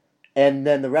 And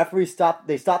then the referee stopped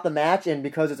the match, and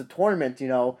because it's a tournament, I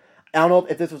don't know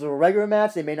if this was a regular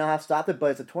match, they may not have stopped it,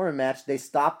 but it's a tournament match, they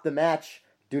stopped the match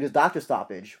due to doctor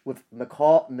stoppage with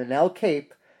Manel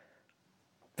Cape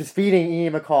defeating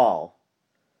Ian McCall.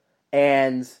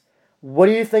 And what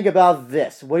do you think about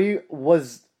this? What do you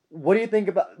think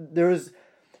about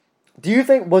do you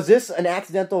think was this an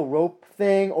accidental rope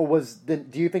thing, or do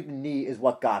you think the knee is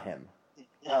what got him?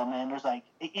 Oh man, there's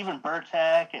even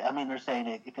Burtek. I mean, they're saying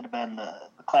it could have been the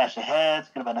clash of heads,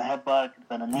 could have been a headbutt, could have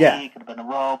been a knee, could have been a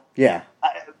rope. Yeah.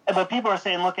 But people are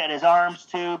saying look at his arms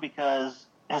too, because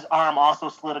his arm also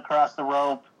slid across the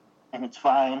rope, and it's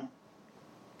fine.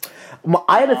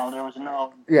 There was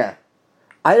no. Yeah.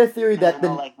 I had a theory that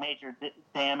no major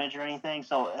damage or anything.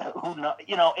 So who knows?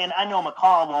 And I know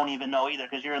McCall won't even know either,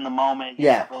 because you're in the moment.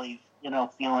 You're not really,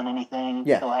 feeling anything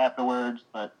until afterwards.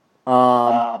 But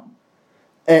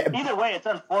either way, it's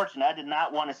unfortunate. I did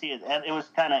not want to see it. It was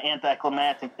kind of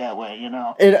anticlimactic that way.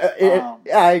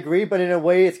 I agree, but in a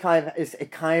way, it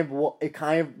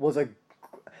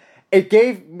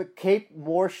gave Cape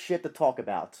more shit to talk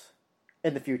about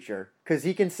in the future, because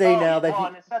he can say now that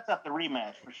and it sets up the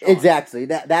rematch for sure. Exactly,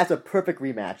 that's a perfect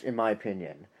rematch in my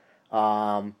opinion.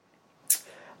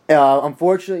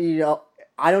 Unfortunately,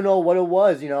 I don't know what it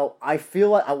was. I feel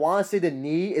like I want to say the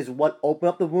knee is what opened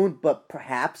up the wound, but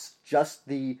perhaps just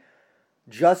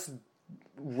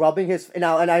rubbing his and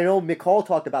I know McCall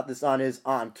talked about this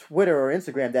on Twitter or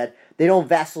Instagram, that they don't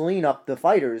Vaseline up the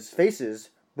fighters'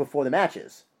 faces before the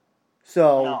matches.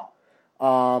 So. No.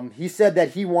 He said that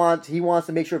he wants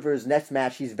to make sure for his next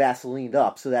match he's Vaselined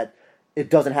up so that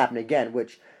it doesn't happen again.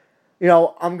 Which,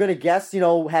 I'm gonna guess,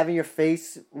 having your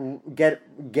face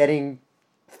getting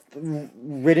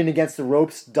ridden against the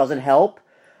ropes doesn't help,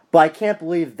 but I can't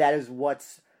believe that is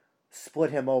what's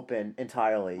split him open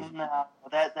entirely. No,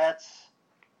 that's.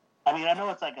 I mean, I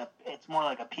know it's more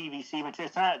like a PVC material.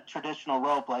 It's not traditional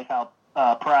rope like how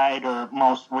Pride or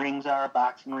most rings are,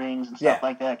 boxing rings and stuff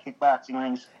like that, kickboxing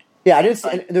rings. Yeah, I didn't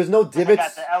see. There's no divots. They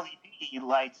got the LED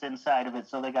lights inside of it,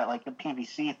 so they got like a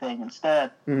PVC thing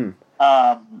instead. Mm-hmm.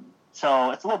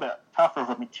 So it's a little bit tougher of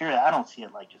a material. I don't see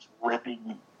it just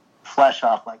ripping flesh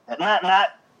off like that. I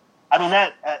mean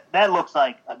that looks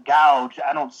like a gouge.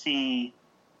 I don't see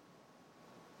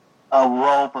a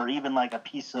rope or even like a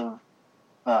piece of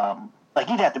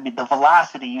you'd have to be the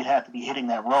velocity. You'd have to be hitting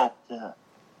that rope to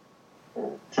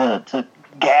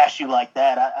gash you like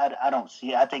that. I don't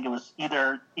see it. I think it was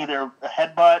either a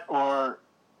headbutt or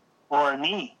a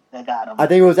knee that got him. I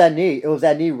think it was that knee. It was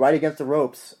that knee right against the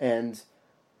ropes, and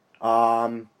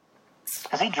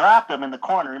because he dropped him in the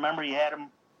corner. Remember, he had him.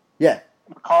 Yeah.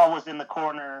 McCall was in the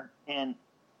corner, and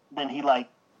then he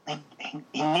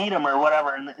kneed him or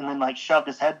whatever, and then shoved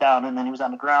his head down, and then he was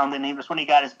on the ground. And when he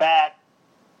got his back.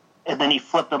 And then he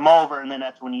flipped him over, and then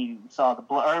that's when you saw the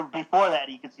blood. Or before that,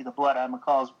 you could see the blood on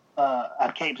McCall's,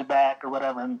 on Cape's back or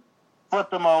whatever, and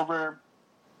flipped him over.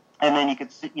 And then you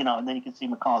could see,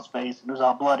 McCall's face, and it was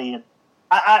all bloody. And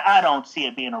I don't see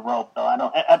it being a rope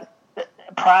though.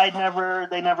 Pride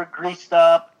they never greased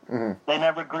up. Mm-hmm. They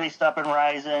never greased up in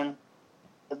Rizin.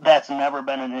 That's never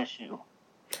been an issue.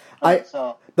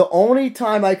 The only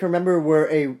time I can remember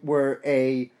where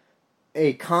a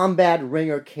combat ring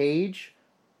or cage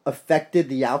affected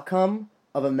the outcome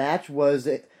of a match was,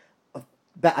 I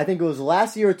think it was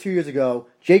last year or 2 years ago.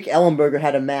 Jake Ellenberger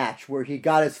had a match where he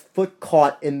got his foot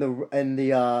caught in between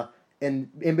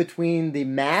the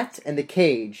mat and the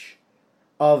cage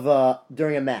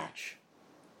during a match,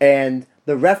 and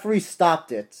the referee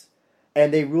stopped it,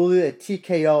 and they ruled it a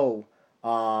TKO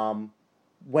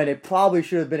when it probably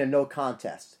should have been a no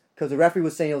contest, because the referee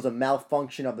was saying it was a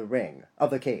malfunction of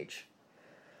the cage.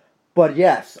 But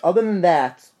yes, other than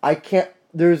that, I can't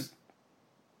recall.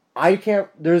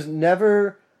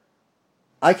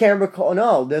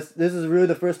 No, this is really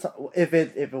the first time, if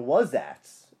it was that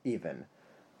even.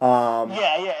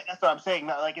 Yeah, that's what I'm saying.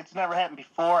 It's never happened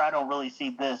before. I don't really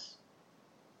see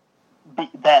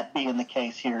that being the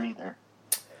case here either.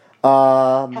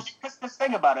 Just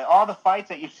think about it. All the fights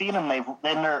that you've seen them,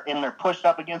 they're pushed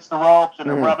up against the ropes and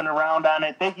they're rubbing around on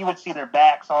it. You would see their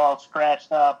backs all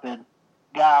scratched up and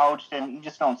gouged, and you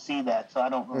just don't see that. So I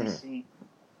don't really see,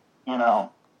 you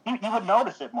would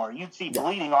notice it more. You'd see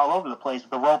bleeding all over the place if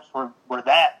the ropes were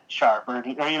that sharp, or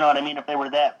you know what I mean, if they were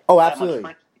that, absolutely, that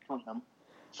much friction between them.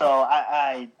 So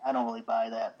I don't really buy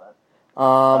that,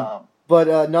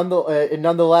 but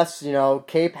nonetheless,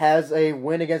 Cape has a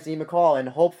win against Ian McCall, and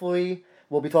hopefully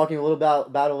we'll be talking a little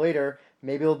about it later.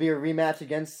 Maybe it'll be a rematch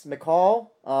against McCall.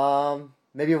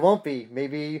 Maybe it won't be.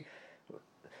 Maybe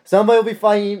somebody will be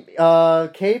fighting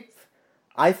Cape,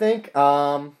 I think.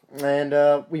 And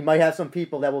we might have some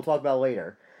people that we'll talk about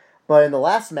later. But in the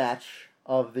last match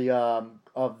of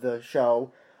the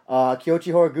show,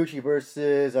 Kyoichi Horiguchi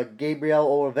versus Gabriel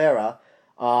Oliveira,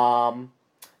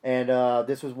 and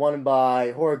this was won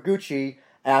by Horiguchi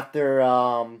after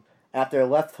a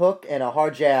left hook and a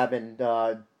hard jab, and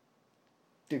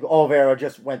Oliveira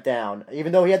just went down.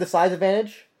 Even though he had the size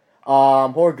advantage,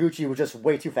 Horiguchi was just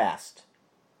way too fast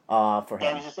for him. Yeah,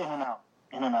 he was just in and out.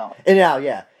 In and out,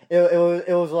 yeah.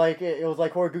 It was like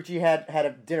Horiguchi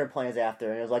had dinner plans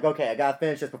after, and it was like, okay, I gotta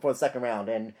finish this before the second round,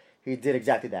 and he did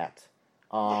exactly that.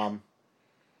 Oliveira's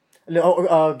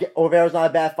not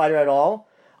a bad fighter at all.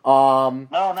 No,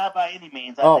 not by any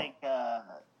means. I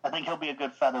think he'll be a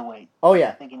good featherweight. Oh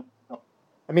yeah.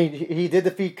 I mean, he did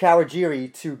defeat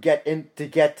Kawajiri to get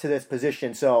to this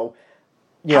position, so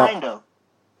Kind of.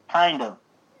 I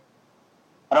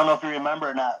don't know if you remember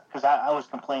or not, because I was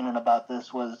complaining about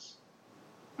this. Remember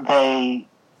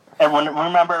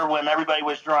when everybody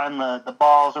was drawing the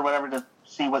balls or whatever to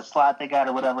see what slot they got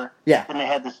or whatever? Yeah. Then they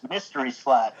had this mystery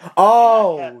slot.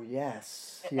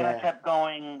 Yes. And I kept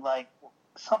going like,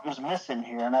 something's missing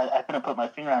here, and I couldn't put my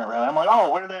finger on it right. I'm like,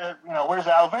 oh, where's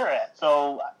Oliveira at?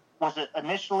 So was it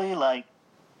initially like,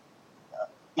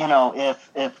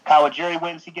 if Kawajiri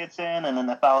wins, he gets in, and then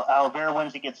if Oliveira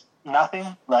wins, he gets nothing?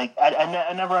 Like,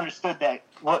 I never understood that.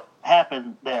 What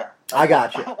happened there? I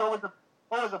got you.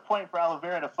 What was the point for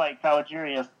Oliveira to fight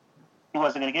Kawajiri if he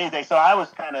wasn't going to get anything? So I was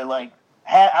kind of like,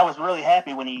 I was really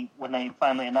happy when they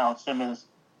finally announced him as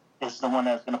the one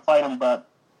that was going to fight him. But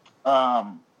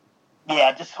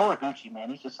just Horiguchi, man,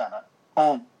 he's just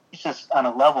on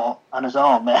a level on his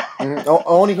own, man. He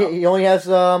only has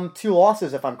 2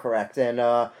 losses, if I'm correct,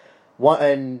 and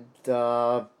one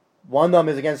of them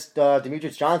is against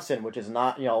Demetrius Johnson, which is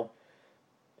not,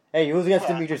 Hey, he was against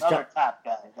Demetrius Johnson. Top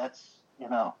guy. That's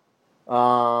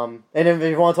And if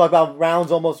you want to talk about rounds,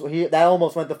 that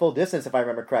almost went the full distance, if I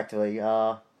remember correctly,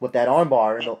 with that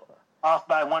armbar. Off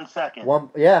by 1 second. And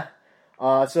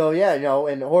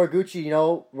Horiguchi,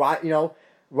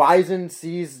 Ryzen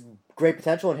sees great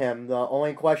potential in him. The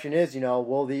only question is,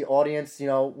 will the audience,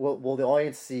 will the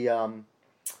audience see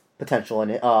potential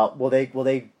in it? Will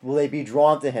they be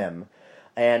drawn to him?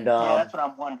 And that's what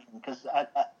I'm wondering, because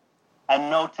I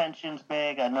know Tension's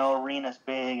big. I know Arena's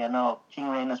big. I know King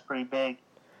Arena's pretty big.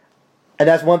 And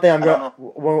that's one thing I want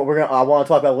to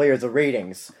talk about later is the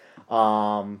ratings,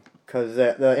 because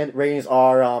the ratings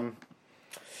are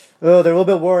they're a little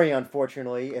bit worrying,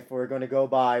 unfortunately, if we're going to go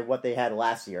by what they had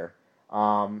last year.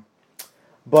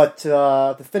 But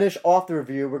to finish off the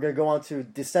review, we're going to go on to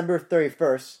December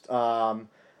 31st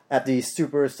at the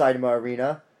Super Saitama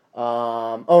Arena.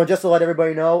 And just to let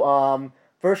everybody know,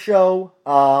 first show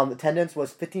attendance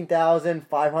was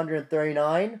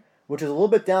 15,539, which is a little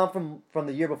bit down from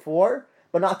the year before,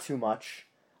 but not too much.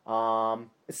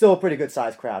 It's still a pretty good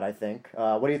sized crowd, I think.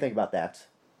 What do you think about that?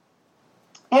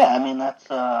 Yeah, I mean, that's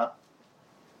it's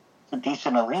a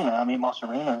decent arena. I mean, most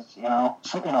arenas,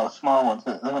 small ones,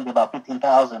 they're going to be about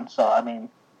 15,000. So, I mean,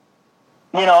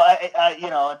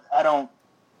 I don't,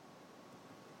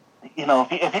 if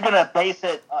you're going to base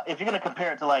it, if you're going to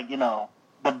compare it to like, the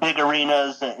big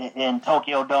arenas in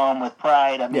Tokyo Dome with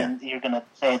Pride, I mean, you're going to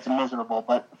say it's miserable.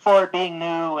 But for it being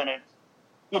new and it's,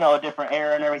 a different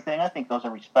era and everything, I think those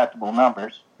are respectable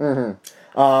numbers. Mm-hmm.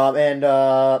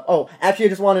 Actually, I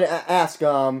just wanted to ask,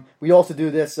 we also do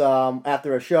this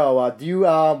after a show. Do you,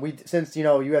 since,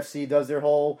 UFC does their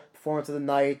whole performance of the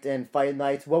night and fight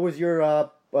nights, what was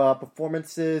your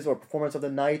performances or performance of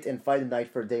the night and fight of the night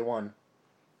for day one?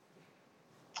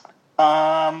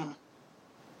 I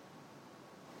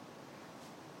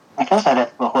guess I'd have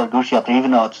to put Horiguchi up there,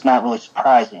 even though it's not really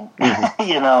surprising.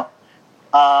 Mm-hmm.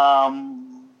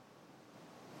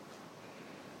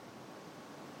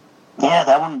 Yeah,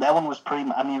 that one was pretty.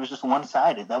 I mean, it was just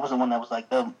one-sided. That was the one that was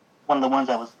like one of the ones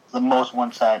that was the most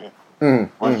one-sided.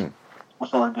 Was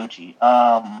Horiguchi.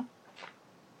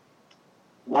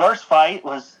 Worst fight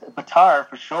was Batar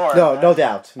for sure. No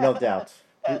doubt.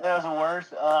 That was the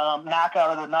worst.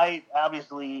 Knockout of the night,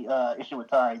 obviously,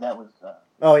 Ishiwatari. That was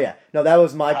Oh yeah, no, that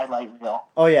was my highlight reel.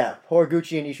 Oh yeah,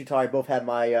 Horiguchi and Ishitari both had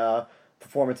my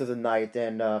performance of the night,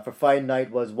 and for fight night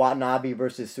was Watanabe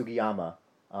versus Sugiyama.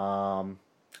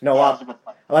 No, Yeah, it was a good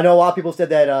fight. I know a lot of people said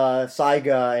that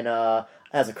Saiga and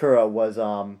Asakura was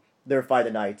their fight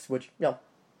of the nights, which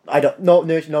I don't no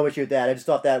issue with that. I just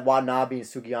thought that Watanabe and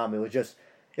Sugiyama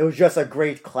it was just a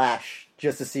great clash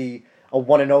just to see a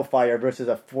 1-0 fighter versus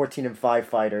a 14-5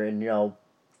 fighter, and the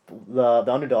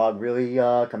underdog really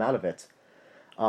come out of it.